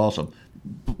he was awesome.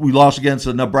 We lost against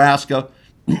Nebraska.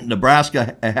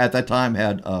 Nebraska at that time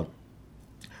had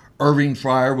Irving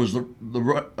Fryer was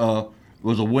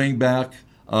was a wing back.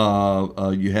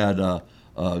 You had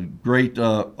great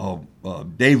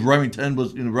Dave Remington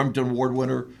was Remington Award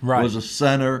winner. Right. Was a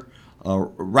center.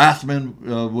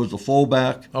 Rathman was a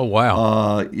fullback. Oh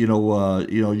wow!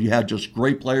 You had just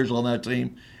great players on that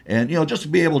team, and just to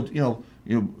be able to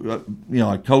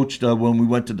I coached when we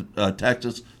went to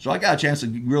Texas, so I got a chance to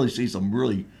really see some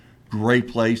really great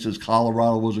places.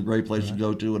 Colorado was a great place to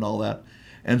go to, and all that.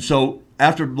 And so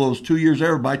after those 2 years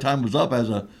there, my time was up as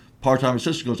a part-time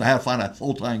assistant coach. I had to find a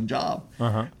full-time job,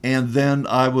 and then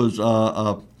I was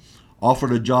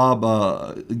offered a job.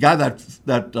 The guy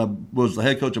that was the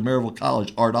head coach of Maryville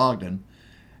College, Art Ogden,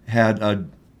 had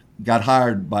got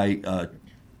hired by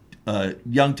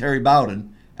young Terry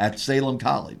Bowden at Salem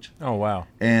College. Oh, wow.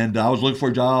 And I was looking for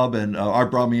a job, and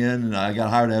Art brought me in, and I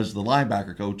got hired as the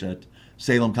linebacker coach at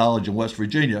Salem College in West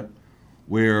Virginia,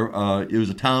 where it was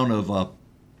a town of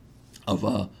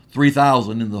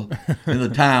 3,000 in the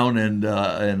town, and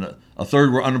a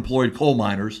third were unemployed coal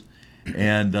miners.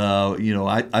 And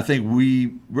I think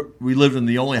we lived in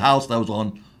the only house that was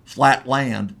on flat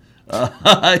land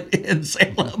in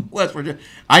Salem, West Virginia.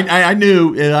 I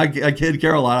knew, and I kid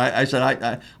Caroline. I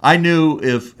said I knew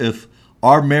if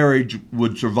our marriage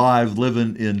would survive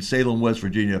living in Salem, West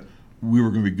Virginia, we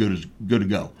were going to be good to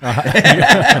go.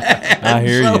 I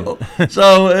hear you.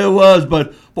 So it was,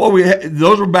 but boy,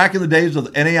 those were back in the days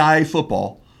of NAIA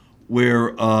football,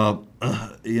 where where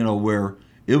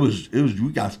it was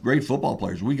we got great football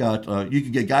players. We got you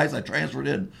could get guys that transferred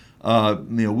in.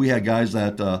 We had guys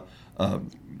that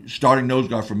starting nose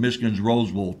guard from Michigan's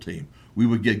Rose Bowl team. We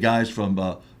would get guys from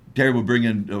Terry would bring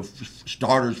in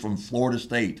starters from Florida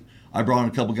State. I brought in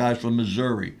a couple guys from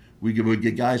Missouri. We would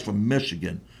get guys from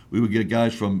Michigan. We would get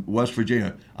guys from West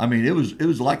Virginia. I mean, it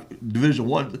was like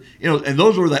Division I, and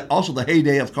those were also the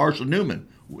heyday of Carson Newman.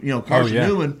 Carson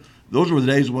Newman. Those were the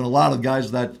days when a lot of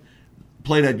guys that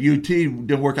played at UT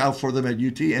didn't work out for them at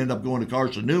UT, ended up going to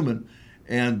Carson Newman.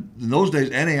 And in those days,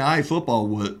 NAIA football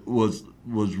was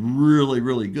really,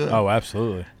 really good. Oh,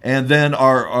 absolutely. And then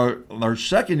our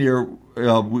second year,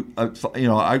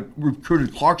 I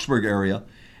recruited Clarksburg area,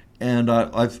 and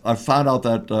I found out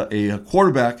that a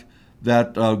quarterback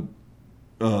that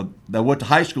went to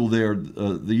high school there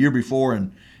the year before,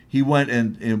 and he went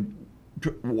and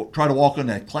tried to walk in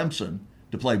at Clemson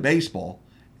to play baseball.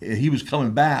 He was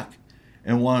coming back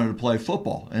and wanted to play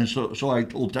football, and so I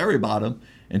told Terry about him,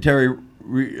 and Terry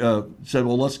said,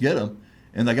 "Well, let's get him."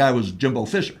 And the guy was Jimbo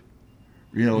Fisher.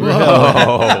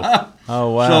 Oh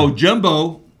wow! So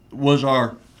Jimbo was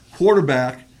our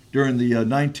quarterback during the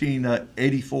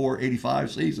 1984-85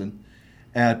 season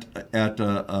at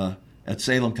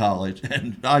Salem College,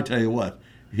 and I tell you what,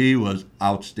 he was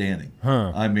outstanding.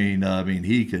 I mean,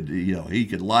 he could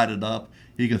light it up.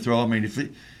 He could throw. I mean, if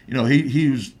he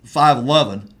was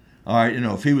 5'11", All right,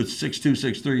 if he was 6'2",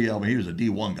 6'3", I mean, he was a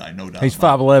D1 guy, no doubt. He's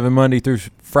 5'11" Monday through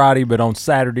Friday, but on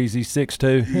Saturdays he's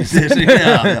 6'2".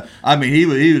 Yeah. I mean, he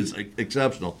was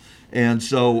exceptional. And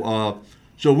so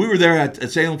we were there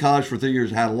at Salem College for 3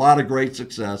 years, had a lot of great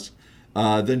success.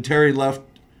 Then Terry left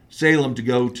Salem to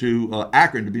go to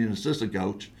Akron to be an assistant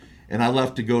coach, and I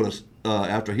left to go to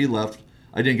after he left.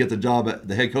 I didn't get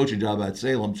the head coaching job at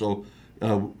Salem, so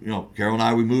Carol and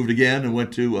I, we moved again and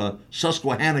went to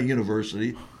Susquehanna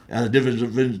University at a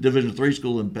Division III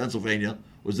school in Pennsylvania.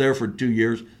 Was there for 2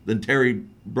 years. Then Terry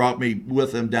brought me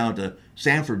with him down to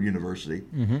Samford University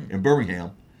in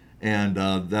Birmingham, and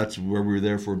that's where we were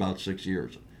there for about 6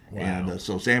 years. Wow. And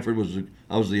so Samford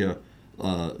I was the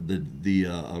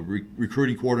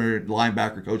recruiting coordinator,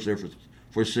 linebacker coach there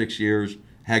for 6 years.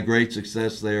 Had great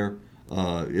success there.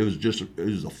 It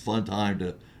was a fun time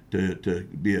to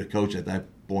be a coach at that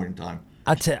point in time.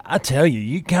 I tell you,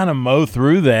 you kind of mow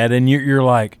through that, and you're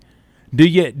like, do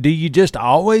you just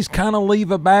always kind of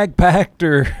leave a bag packed,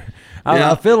 or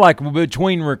I feel like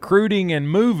between recruiting and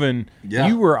moving,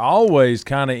 you were always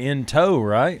kind of in tow,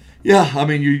 right? Yeah, I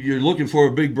mean, you're looking for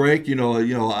a big break.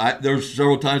 There's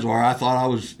several times where I thought I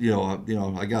was,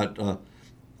 I got,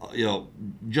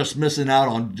 just missing out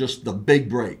on just the big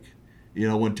break.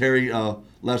 When Terry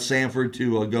left Samford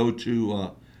to go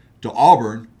to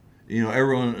Auburn,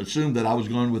 everyone assumed that I was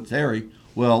going with Terry.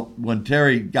 Well, when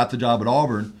Terry got the job at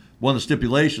Auburn, one of the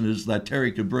stipulations is that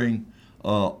Terry could bring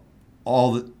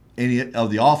any of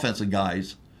the offensive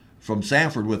guys from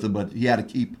Samford with him, but he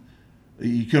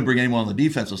couldn't bring anyone on the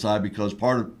defensive side because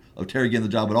part of Terry getting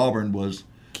the job at Auburn was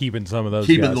keeping some of those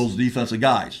those defensive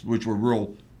guys, which were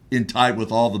real in tight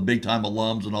with all the big time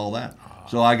alums and all that.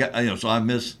 So I got I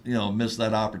missed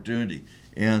that opportunity,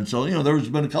 and so there's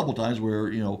been a couple times where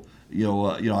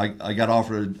I got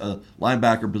offered a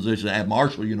linebacker position at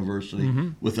Marshall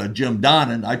University with Jim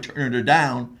Donnan. I turned it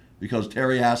down because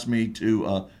Terry asked me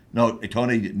to no,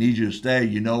 Tony, need you to stay.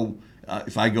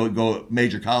 If I go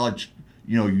major college,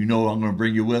 I'm going to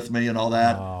bring you with me and all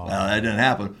that. That didn't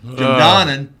happen. Jim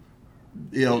Donnan,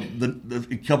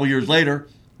 a couple years later,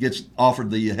 gets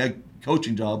offered the head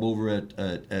coaching job over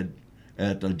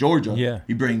at Georgia. Yeah.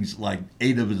 He brings like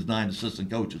 8 of his 9 assistant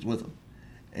coaches with him.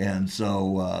 And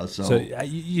so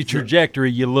your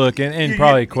trajectory, you look and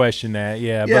probably question that,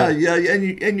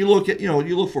 and you look at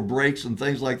you look for breaks and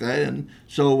things like that, and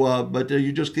so but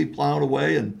you just keep plowing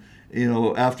away, and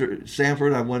after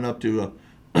Samford, I went up to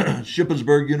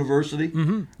Shippensburg University.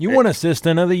 Mm-hmm. You won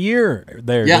Assistant of the Year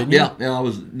there, didn't you? Yeah. I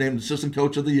was named Assistant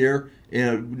Coach of the Year,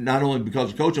 and not only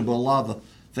because of coaching, but a lot of the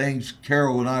things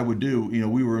Carol and I would do.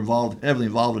 We were heavily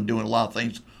involved in doing a lot of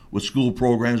things with school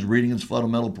programs, reading and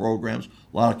fundamental programs,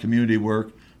 a lot of community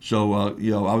work. So, I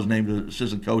was named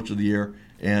Assistant Coach of the Year.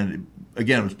 And,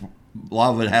 again, a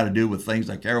lot of it had to do with things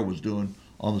that Carol was doing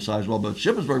on the side as well. But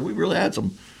Shippensburg, we really had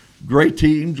some great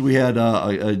teams. We had,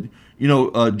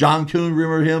 John Kuhn,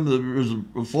 remember him? There was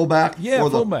a fullback for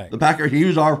fullback. The Packer. He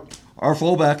was our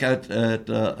fullback at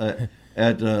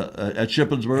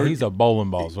Shippensburg. He's a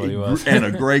bowling ball, is what he was. And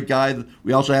a great guy.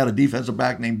 We also had a defensive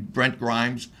back named Brent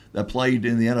Grimes that played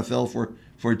in the NFL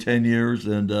for 10 years.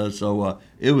 And so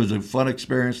it was a fun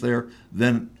experience there.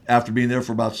 Then after being there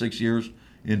for about 6 years,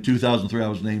 in 2003, I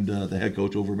was named the head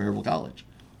coach over at Maryville College,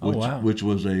 which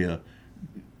was a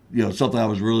something I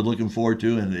was really looking forward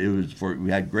to. And it was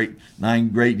we had 9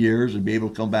 great years, and be able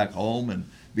to come back home and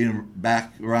being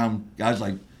back around guys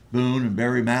like Boone and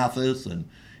Barry Mathis, and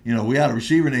we had a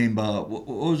receiver named what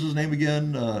was his name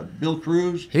again? Bill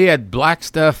Cruz. He had black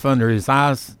stuff under his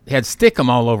eyes. He had stickum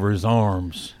all over his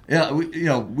arms. Yeah,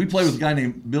 we played with a guy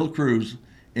named Bill Cruz,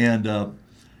 and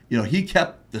he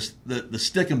kept the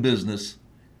stickum business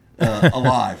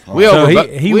alive. We over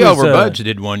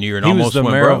budgeted one year and almost went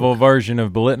broke. He was the Maryville version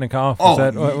of Blitnikoff.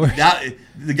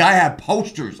 The guy had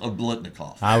posters of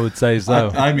Blitnikoff. I would say so.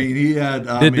 I mean, he had.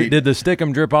 Did the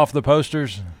stickum drip off the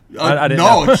posters? I didn't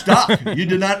know. It stopped. You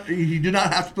did not. He did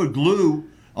not have to put glue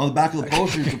on the back of the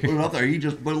posters to put it up there. He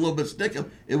just put a little bit of stickum.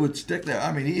 It would stick there.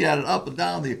 I mean, he had it up and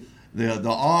down the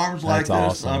arms like this.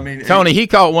 Awesome. I mean, Tony, he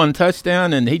caught one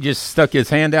touchdown and he just stuck his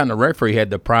hand out, and the referee had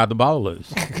to pry the ball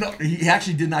loose. No, he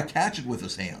actually did not catch it with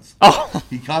his hands. Oh,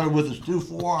 he caught it with his 2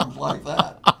 forearms like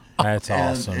that. That's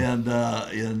awesome.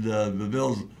 And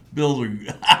Bill's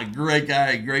a great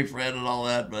guy, a great friend, and all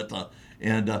that. But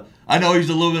I know he's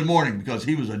a little bit mourning because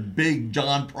he was a big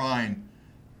John Prine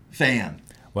fan.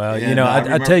 Well,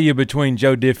 I tell you, between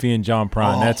Joe Diffie and John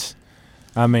Prine,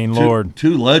 Lord,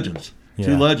 two legends. Yeah.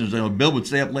 2 legends. Bill would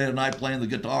stay up late at night playing the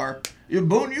guitar.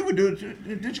 Boone, you would do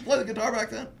it. Did you play the guitar back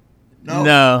then?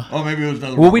 No. Oh, maybe it was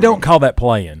another. Well, we don't call that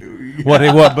playing. What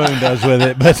Boone does with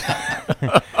it, but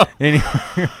Anyway,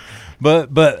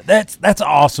 but that's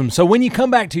awesome. So when you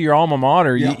come back to your alma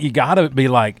mater, you got to be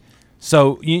like,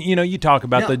 so you talk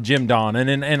about the Jim Don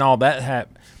and all that,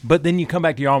 but then you come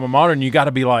back to your alma mater and you got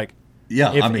to be like,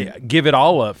 give it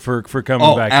all up for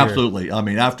coming back. Absolutely. Here. I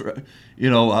mean, after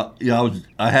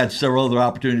I had several other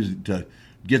opportunities to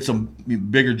get some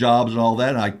bigger jobs and all that,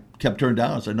 and I kept turning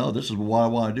down. I said, no, this is what I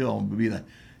want to do. I want to be the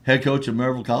head coach at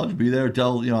Maryville College, be there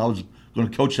until I was going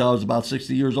to coach till I was about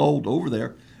 60 years old over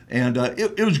there. And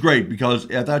it was great because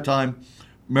at that time,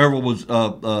 Maryville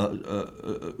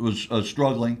was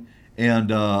struggling, and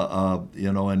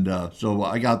so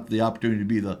I got the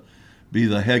opportunity to be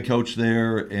the head coach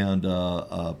there, and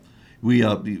we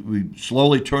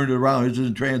slowly turned it around. It was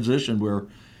in transition where,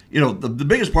 the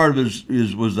biggest part of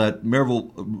it was that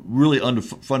Maryville really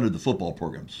underfunded the football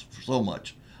programs so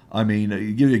much. I mean,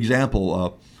 to give you an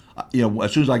example,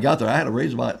 as soon as I got there, I had to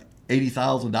raise about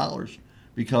 $80,000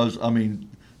 because, I mean,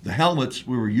 the helmets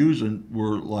we were using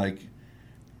were like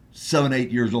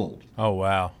 7-8 years old. Oh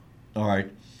wow! All right,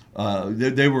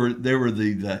 they were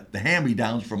the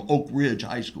hand-me-downs from Oak Ridge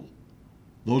High School.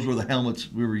 Those were the helmets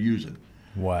we were using.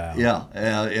 Wow. Yeah,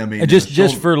 I mean,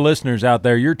 just for listeners out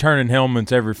there, you're turning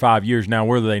helmets every 5 years now,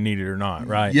 whether they need it or not,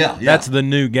 right? Yeah. That's the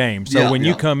new game. So when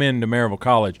you come into Maryville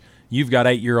College, you've got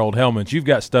 8-year-old helmets. You've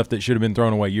got stuff that should have been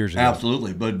thrown away years ago.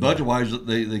 Absolutely, but budget-wise,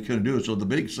 they couldn't do it. So the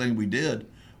biggest thing we did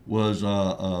was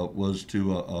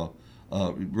to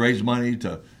raise money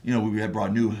to, we had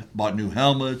bought new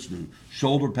helmets, new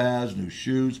shoulder pads, new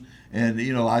shoes, and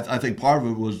I think part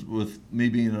of it was with me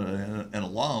being an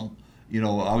alum.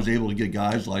 I was able to get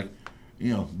guys like,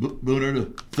 Booner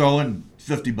to throw in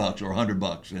 $50 or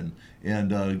 $100,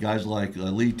 and guys like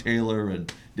Lee Taylor and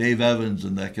Dave Evans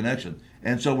and that connection.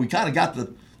 And so we kind of got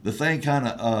the thing kind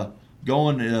of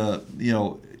going,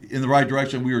 in the right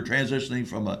direction. We were transitioning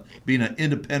from being an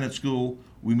independent school.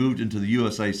 We moved into the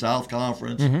USA South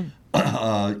Conference.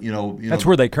 Mm-hmm. That's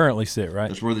where they currently sit, right?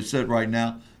 That's where they sit right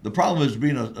now. The problem is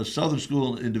being a Southern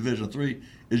school in Division III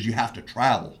is you have to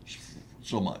travel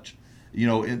so much.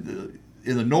 In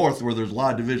the North, where there's a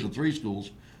lot of Division III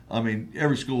schools, I mean,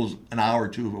 every school is an hour or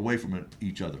two away from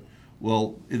each other.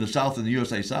 Well, in the South, in the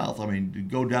USA South, I mean, to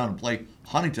go down and play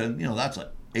Huntington, that's an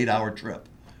 8-hour trip.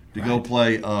 To go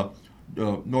play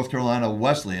North Carolina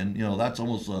Wesleyan, that's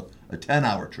almost a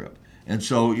 10-hour trip. And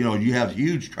so, you have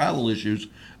huge travel issues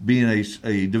being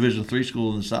a Division III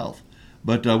school in the South.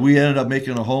 But we ended up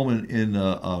making a home in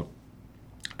the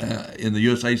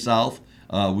USA South.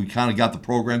 We kind of got the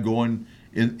program going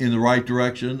in the right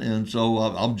direction, and so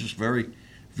I'm just very,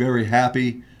 very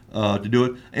happy to do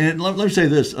it. And let me say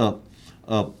this: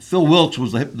 Phil Wilkes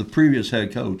was the previous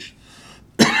head coach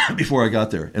before I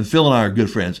got there, and Phil and I are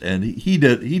good friends, and he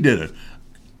did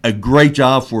a great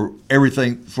job for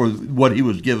everything for what he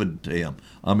was given to him.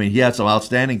 I mean, he had some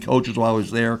outstanding coaches while I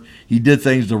was there. He did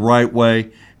things the right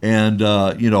way, and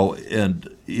I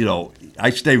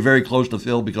stay very close to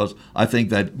Phil because I think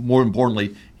that more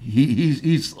importantly,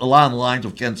 he's along the lines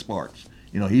of Ken Sparks.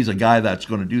 He's a guy that's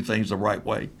going to do things the right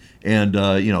way, and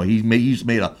he's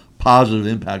made a positive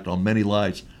impact on many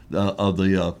lives of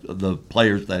the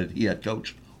players that he had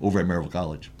coached over at Maryville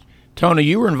College. Tony,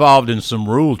 you were involved in some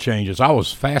rule changes. I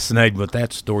was fascinated with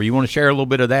that story. You want to share a little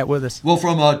bit of that with us? Well,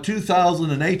 from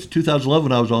 2008 to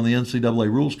 2011, I was on the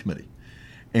NCAA Rules Committee.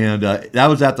 And that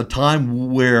was at the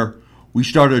time where we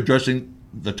started addressing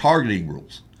the targeting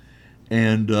rules.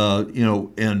 And,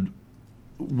 and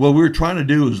what we were trying to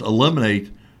do is eliminate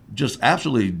just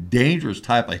absolutely dangerous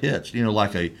type of hits,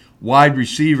 like a wide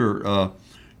receiver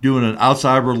doing an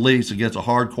outside release against a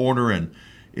hard corner, and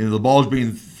the ball's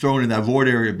being thrown in that void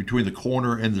area between the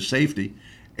corner and the safety,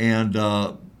 and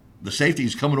the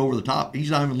safety's coming over the top.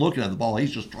 He's not even looking at the ball.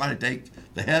 He's just trying to take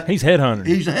the head. He's headhunter.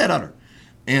 He's a headhunter.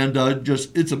 And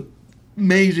it's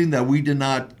amazing that we did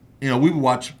not, we would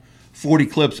watch 40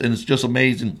 clips, and it's just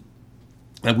amazing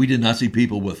that we did not see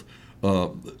people with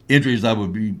injuries that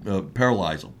would be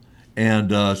paralyze them.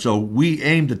 And so we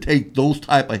aim to take those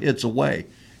type of hits away.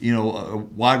 A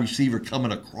wide receiver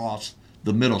coming across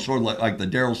the middle, sort of like the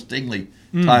Darryl Stingley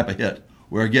type of hit,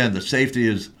 where again the safety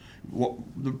is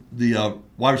the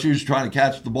wide receiver is trying to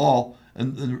catch the ball,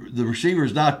 and the receiver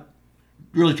is not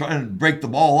really trying to break the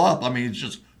ball up. I mean, it's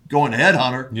just going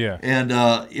headhunter. Yeah. And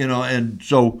and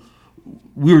so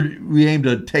we aim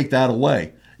to take that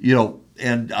away.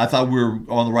 And I thought we were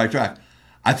on the right track.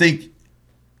 I think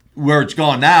where it's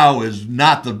gone now is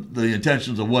not the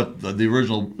intentions of what the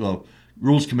original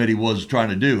Rules Committee was trying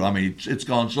to do. I mean, it's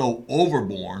gone so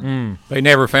overboard. They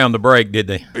never found the break, did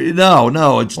they?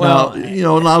 No. It's now.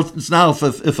 Now it's now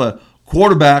if a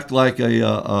quarterback like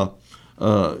a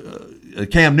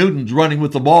Cam Newton's running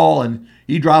with the ball, and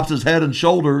he drops his head and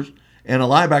shoulders, and a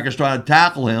linebacker's trying to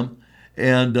tackle him,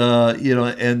 and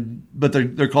but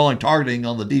they're calling targeting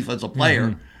on the defensive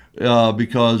player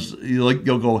because you'll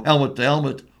go helmet to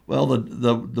helmet. Well,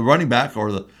 the running back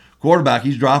or the quarterback,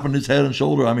 he's dropping his head and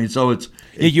shoulder. I mean, so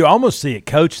you almost see it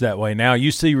coached that way now.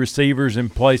 You see receivers in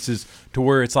places to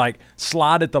where it's like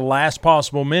slide at the last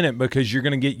possible minute because you're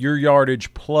going to get your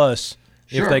yardage plus.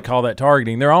 Sure. If they call that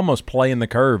targeting, they're almost playing the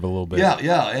curve a little bit.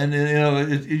 Yeah, and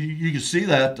you can see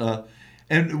that.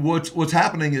 And what's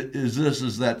happening is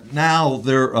that now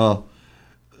they're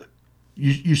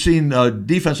you've seen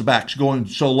defensive backs going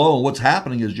so low, and what's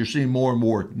happening is you're seeing more and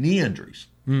more knee injuries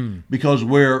because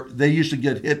where they used to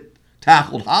get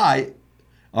tackled high,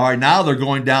 all right, now they're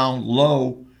going down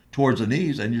low towards the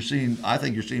knees, and I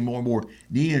think you're seeing more and more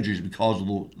knee injuries because of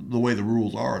the way the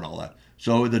rules are and all that.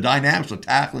 So the dynamics of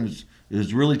tackling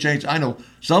is really changed. I know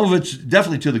some of it's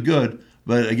definitely to the good,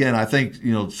 but again, I think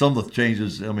some of the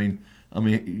changes. I mean,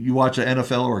 you watch an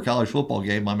NFL or a college football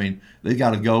game. I mean, they got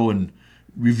to go and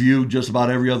review just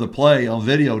about every other play on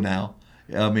video now.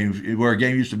 I mean, where a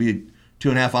game used to be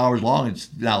 2.5 hours long, it's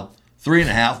now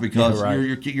 3.5 because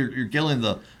you're killing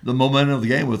the momentum of the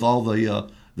game with all the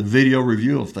video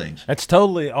review of things. That's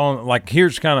totally on. Like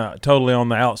here's kind of totally on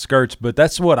the outskirts, but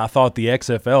that's what I thought the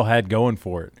XFL had going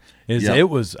for it. It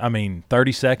was,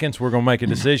 30 seconds, we're going to make a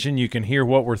decision. You can hear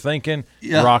what we're thinking,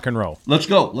 rock and roll. Let's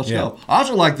go. I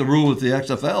also like the rule with the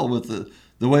XFL with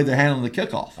the way they're handling the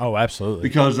kickoff. Oh, absolutely.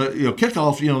 Because,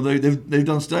 kickoffs, they've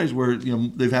done studies where,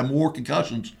 they've had more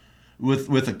concussions with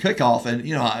a kickoff. And,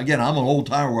 again, I'm an old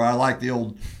timer where I like the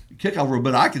old kickoff rule,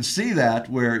 but I can see that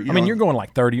where, you're going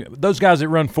like 30. Those guys that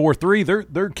run 4.3,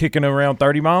 they're kicking around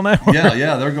 30 mile an hour.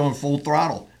 Yeah, they're going full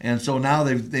throttle. And so now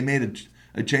they made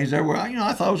a change there where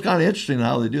I thought it was kind of interesting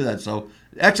how they do that. So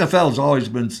XFL has always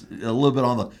been a little bit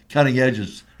on the cutting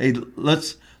edges. Hey,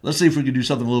 let's see if we can do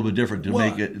something a little bit different to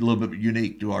make it a little bit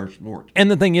unique to our sport. And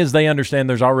the thing is, they understand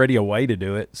there's already a way to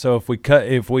do it. So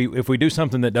if we do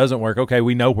something that doesn't work, okay,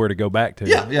 we know where to go back to.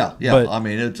 Yeah.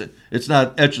 But, it's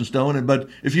not etched in stone. But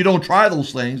if you don't try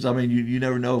those things, you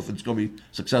never know if it's going to be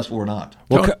successful or not.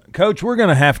 Well, Coach, we're going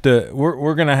to have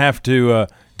to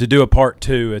do a part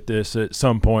 2 at this at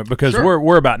some point because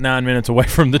we're about 9 minutes away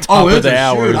from the top of the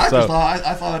hour.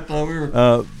 I thought we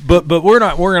were. But we're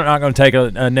not going to take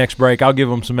a next break. I'll give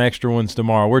them some extra ones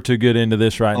tomorrow. We're too good into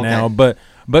this right now. But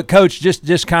Coach,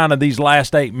 just kind of these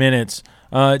last 8 minutes.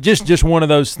 Just one of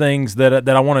those things that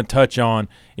I want to touch on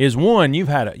is one, you've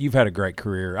had a great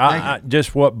career.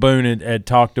 Just what Boone had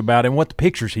talked about and what the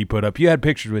pictures he put up. You had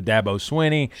pictures with Dabo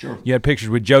Swinney. Sure. You had pictures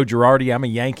with Joe Girardi. I'm a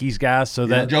Yankees guy, so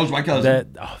Joe's my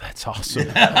cousin. That's awesome.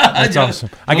 That's awesome.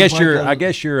 I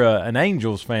guess you're an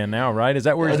Angels fan now, right? Is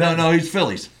that where he's at? No, he's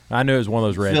Phillies. I knew it was one of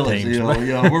those red Phillies, teams.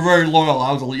 We're very loyal.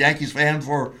 I was a Yankees fan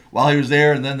while he was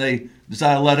there, and then they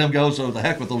decided to let him go, so the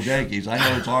heck with those Yankees. I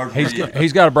know it's hard.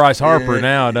 He's got a Bryce Harper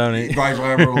now, don't he? Bryce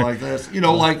Harper like this.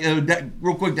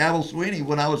 Real quick, Dabo Swinney,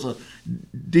 when I was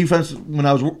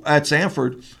at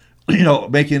Sanford,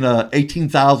 making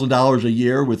 $18,000 a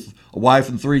year with a wife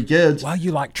and 3 kids. Wow,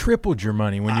 you tripled your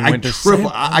money when you went to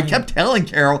Sanford. I kept telling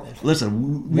Carol,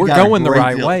 listen, we're going the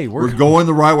right way. We're going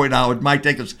the right way now. It might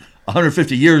take us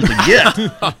 150 years to get,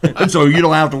 and so you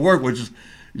don't have to work, which is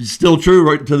still true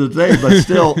right to the day, but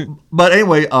still. But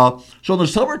anyway, so in the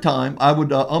summertime, I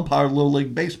would umpire Little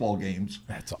League baseball games.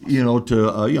 That's awesome.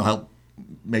 To help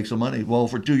make some money. Well,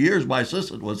 for 2 years, my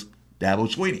assistant was Dabo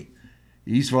Swinney.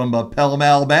 He's from Pelham,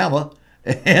 Alabama,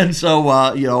 and so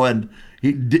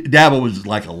Dabo was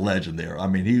like a legend there. I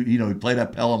mean, he played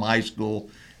at Pelham High School.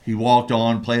 He walked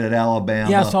on, played at Alabama.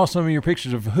 Yeah, I saw some of your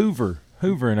pictures of Hoover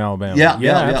in Alabama. Yeah,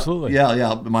 absolutely.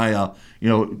 Yeah. My,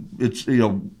 it's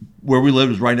where we live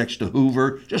is right next to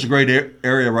Hoover. Just a great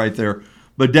area right there.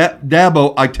 But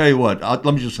Dabo, I tell you what, let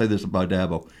me just say this about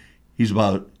Dabo. He's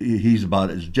about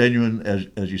as genuine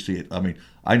as you see it. I mean,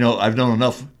 I've known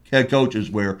enough head coaches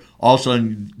where all of a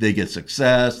sudden they get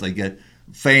success, they get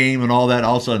fame and all that.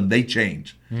 All of a sudden they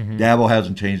change. Mm-hmm. Dabo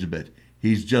hasn't changed a bit.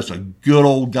 He's just a good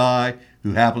old guy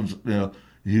who happens,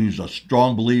 who's a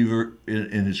strong believer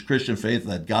in his Christian faith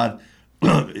that God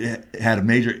had a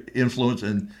major influence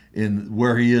in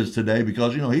where he is today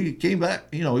because, he came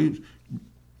back,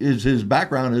 his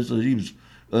background is that he was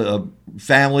a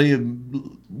family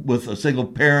with a single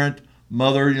parent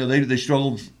mother. They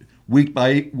struggled week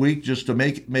by week just to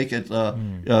make it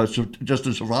just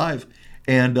to survive,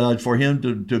 and for him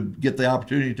to get the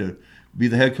opportunity to be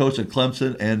the head coach at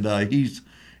Clemson, and he's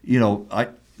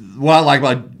what I like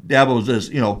about Dabo is this,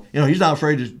 he's not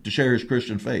afraid to share his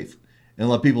Christian faith and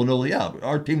let people know,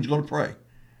 our team's going to pray.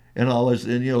 and all this,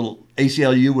 and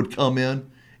ACLU would come in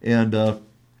and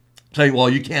say, well,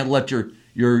 you can't let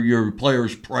your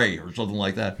players pray or something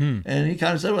like that. And he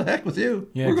kind of said, well, heck with you.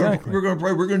 Yeah, we're exactly. going to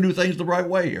pray. We're going to do things the right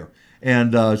way here.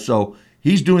 And so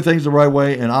he's doing things the right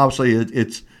way, and obviously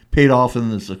it's paid off in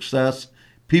the success.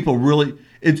 People really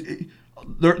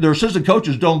their assistant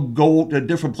coaches don't go to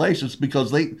different places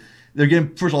because they're getting,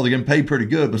 first of all, they're getting paid pretty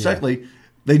good, but secondly,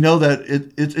 they know that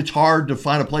it's hard to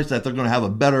find a place that they're going to have a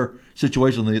better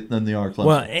situation than they are Clemson.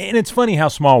 Well, and it's funny how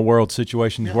small world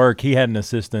situations work. He had an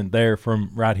assistant there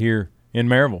from right here in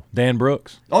Maryville, Dan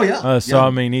Brooks. Oh yeah. I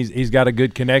mean, he's got a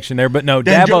good connection there. But no,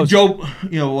 Dan, Dabo's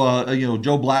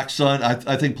Joe Black's son,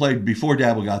 I think played before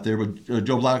Dabo got there, but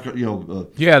Joe Black,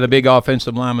 the big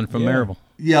offensive lineman from Maryville.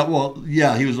 Yeah, well,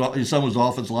 yeah, his son was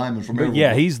offensive lineman from Maryville.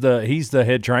 Yeah, he's the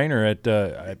head trainer at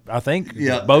I think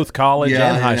both college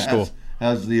and high school.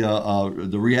 Has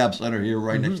the rehab center here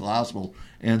right next to the hospital,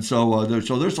 and so there's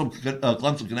some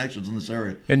Clemson connections in this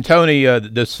area. And Tony,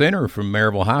 the center from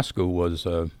Maryville High School was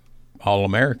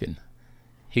All-American.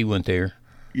 He went there.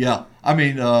 Yeah, I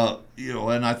mean,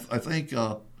 and I think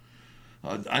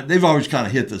they've always kind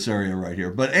of hit this area right here.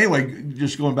 But anyway,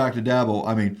 just going back to Dabo,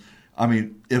 I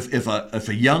mean, if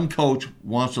a young coach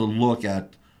wants to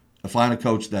find a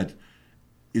coach that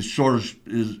is sort of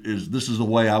is this is the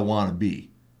way I want to be.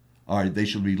 All right, they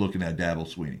should be looking at Dabo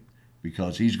Swinney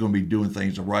because he's going to be doing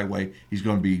things the right way. He's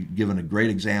going to be giving a great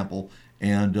example,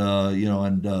 and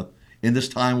in this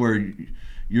time where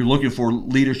you're looking for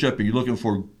leadership and you're looking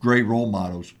for great role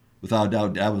models, without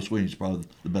doubt, Dabo Swinney is probably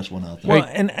the best one out there. Well,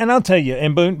 and I'll tell you,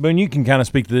 and Boone, you can kind of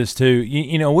speak to this too.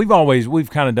 We've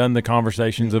kind of done the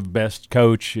conversations of best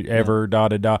coach ever,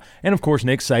 and of course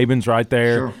Nick Saban's right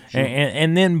there, sure.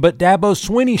 And then but Dabo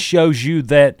Swinney shows you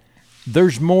that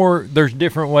there's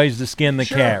different ways to skin the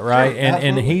cat, right? Sure,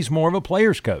 and he's more of a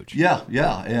player's coach. Yeah,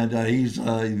 and he's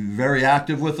very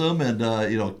active with them, and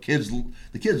the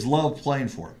kids love playing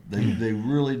for him. They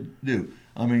really do.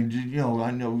 I mean, I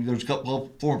know there's a couple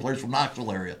of former players from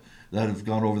Knoxville area that have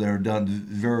gone over there and done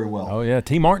very well. Oh yeah,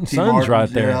 T. Martin's son's right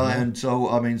there. Yeah, and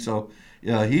so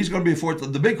he's going to be a fourth.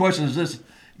 The big question is this: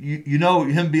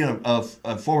 him being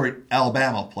a former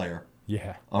Alabama player.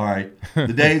 Yeah. All right.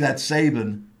 The day that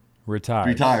Saban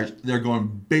retires, they're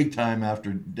going big time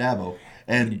after Dabo.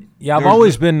 And I've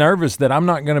always been nervous that I'm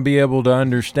not going to be able to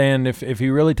understand if he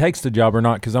really takes the job or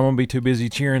not because I'm going to be too busy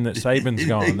cheering that Saban's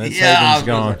gone. Saban's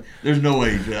gone. There's no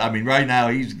way. I mean, right now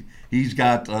he's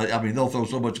got. They'll throw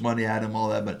so much money at him, all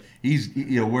that, but he's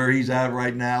where he's at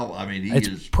right now. I mean,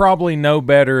 it's probably no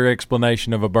better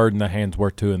explanation of a bird in the hand's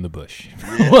worth two in the bush.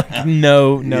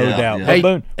 no doubt.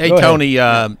 Yeah. Hey, Tony.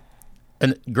 A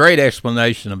great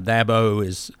explanation of Dabo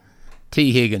is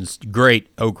T. Higgins, great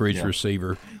Oak Ridge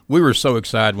receiver. We were so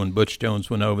excited when Butch Jones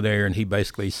went over there, and he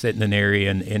basically sat in an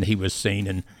area and he was seen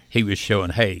and he was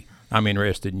showing, hey, I'm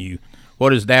interested in you.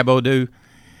 What does Dabo do?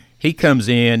 He comes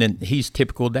in, and he's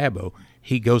typical Dabo.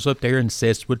 He goes up there and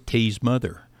sits with T's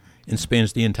mother and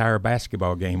spends the entire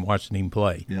basketball game watching him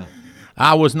play. Yeah.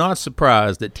 I was not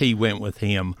surprised that T went with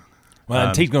him.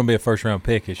 Well, T's going to be a first-round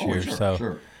pick this year.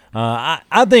 Sure.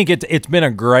 I think it's been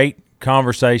a great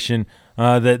conversation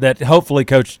that hopefully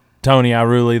Coach Tony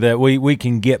Iruli that we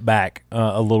can get back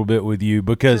a little bit with you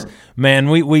because man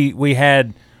we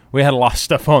had a lot of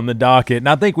stuff on the docket and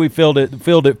I think we filled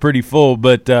it pretty full,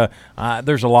 but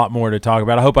there's a lot more to talk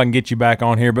about. I hope I can get you back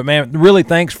on here, but man, really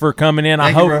thanks for coming in.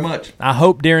 Thank you very much. I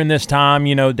hope during this time,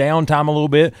 downtime a little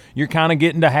bit, you're kind of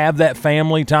getting to have that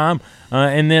family time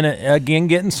and then again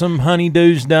getting some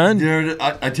honeydews done. Dude,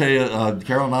 I tell you,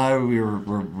 Carol and I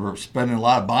we're spending a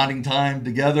lot of bonding time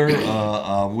together.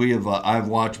 I've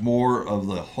watched more of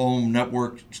the home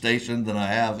network station than I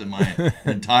have in my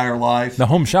entire life. The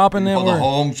home shopping network. The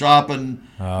home shopping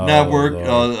network.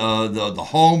 The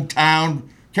hometown.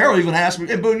 Carol even asked me,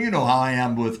 "Hey Boone, you know how I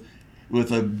am with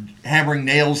hammering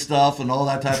nail stuff and all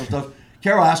that type of stuff."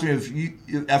 Carol asked me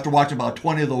if after watching about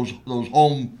 20 of those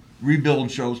home rebuild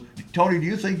shows, Tony, do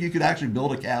you think you could actually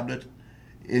build a cabinet?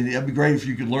 It'd be great if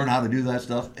you could learn how to do that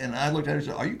stuff. And I looked at her and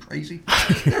said, "Are you crazy?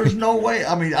 There's no way."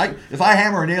 I mean, if I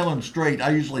hammer a nail in straight, I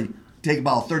usually take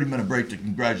about a 30-minute break to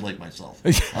congratulate myself.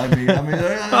 I'm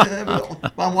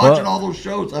watching all those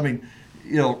shows. I mean,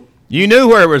 You knew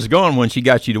where it was going when she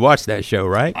got you to watch that show,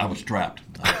 right? I was trapped.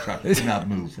 I could not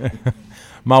move.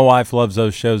 My wife loves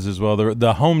those shows as well.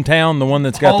 The Hometown, the one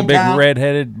that's got the big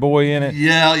red-headed boy in it.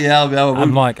 Yeah.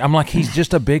 I'm like, he's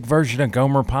just a big version of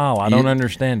Gomer Pyle. I don't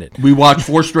understand it. We watched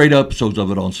 4 straight episodes of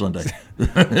it on Sunday.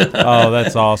 Oh,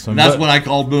 that's awesome. And that's when I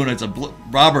called Boone. I said,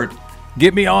 "Robert,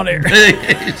 Get me on there.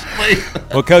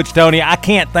 Well, Coach Tony, I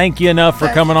can't thank you enough for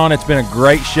coming on. It's been a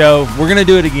great show. We're going to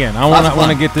do it again. I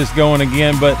want to get this going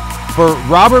again. But for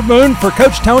Robert Boone, for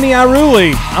Coach Tony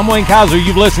Iruli, I'm Wayne Kaiser.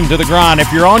 You've listened to The Grind.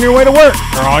 If you're on your way to work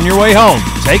or on your way home,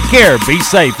 take care, be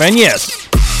safe, and yes,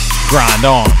 grind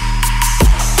on.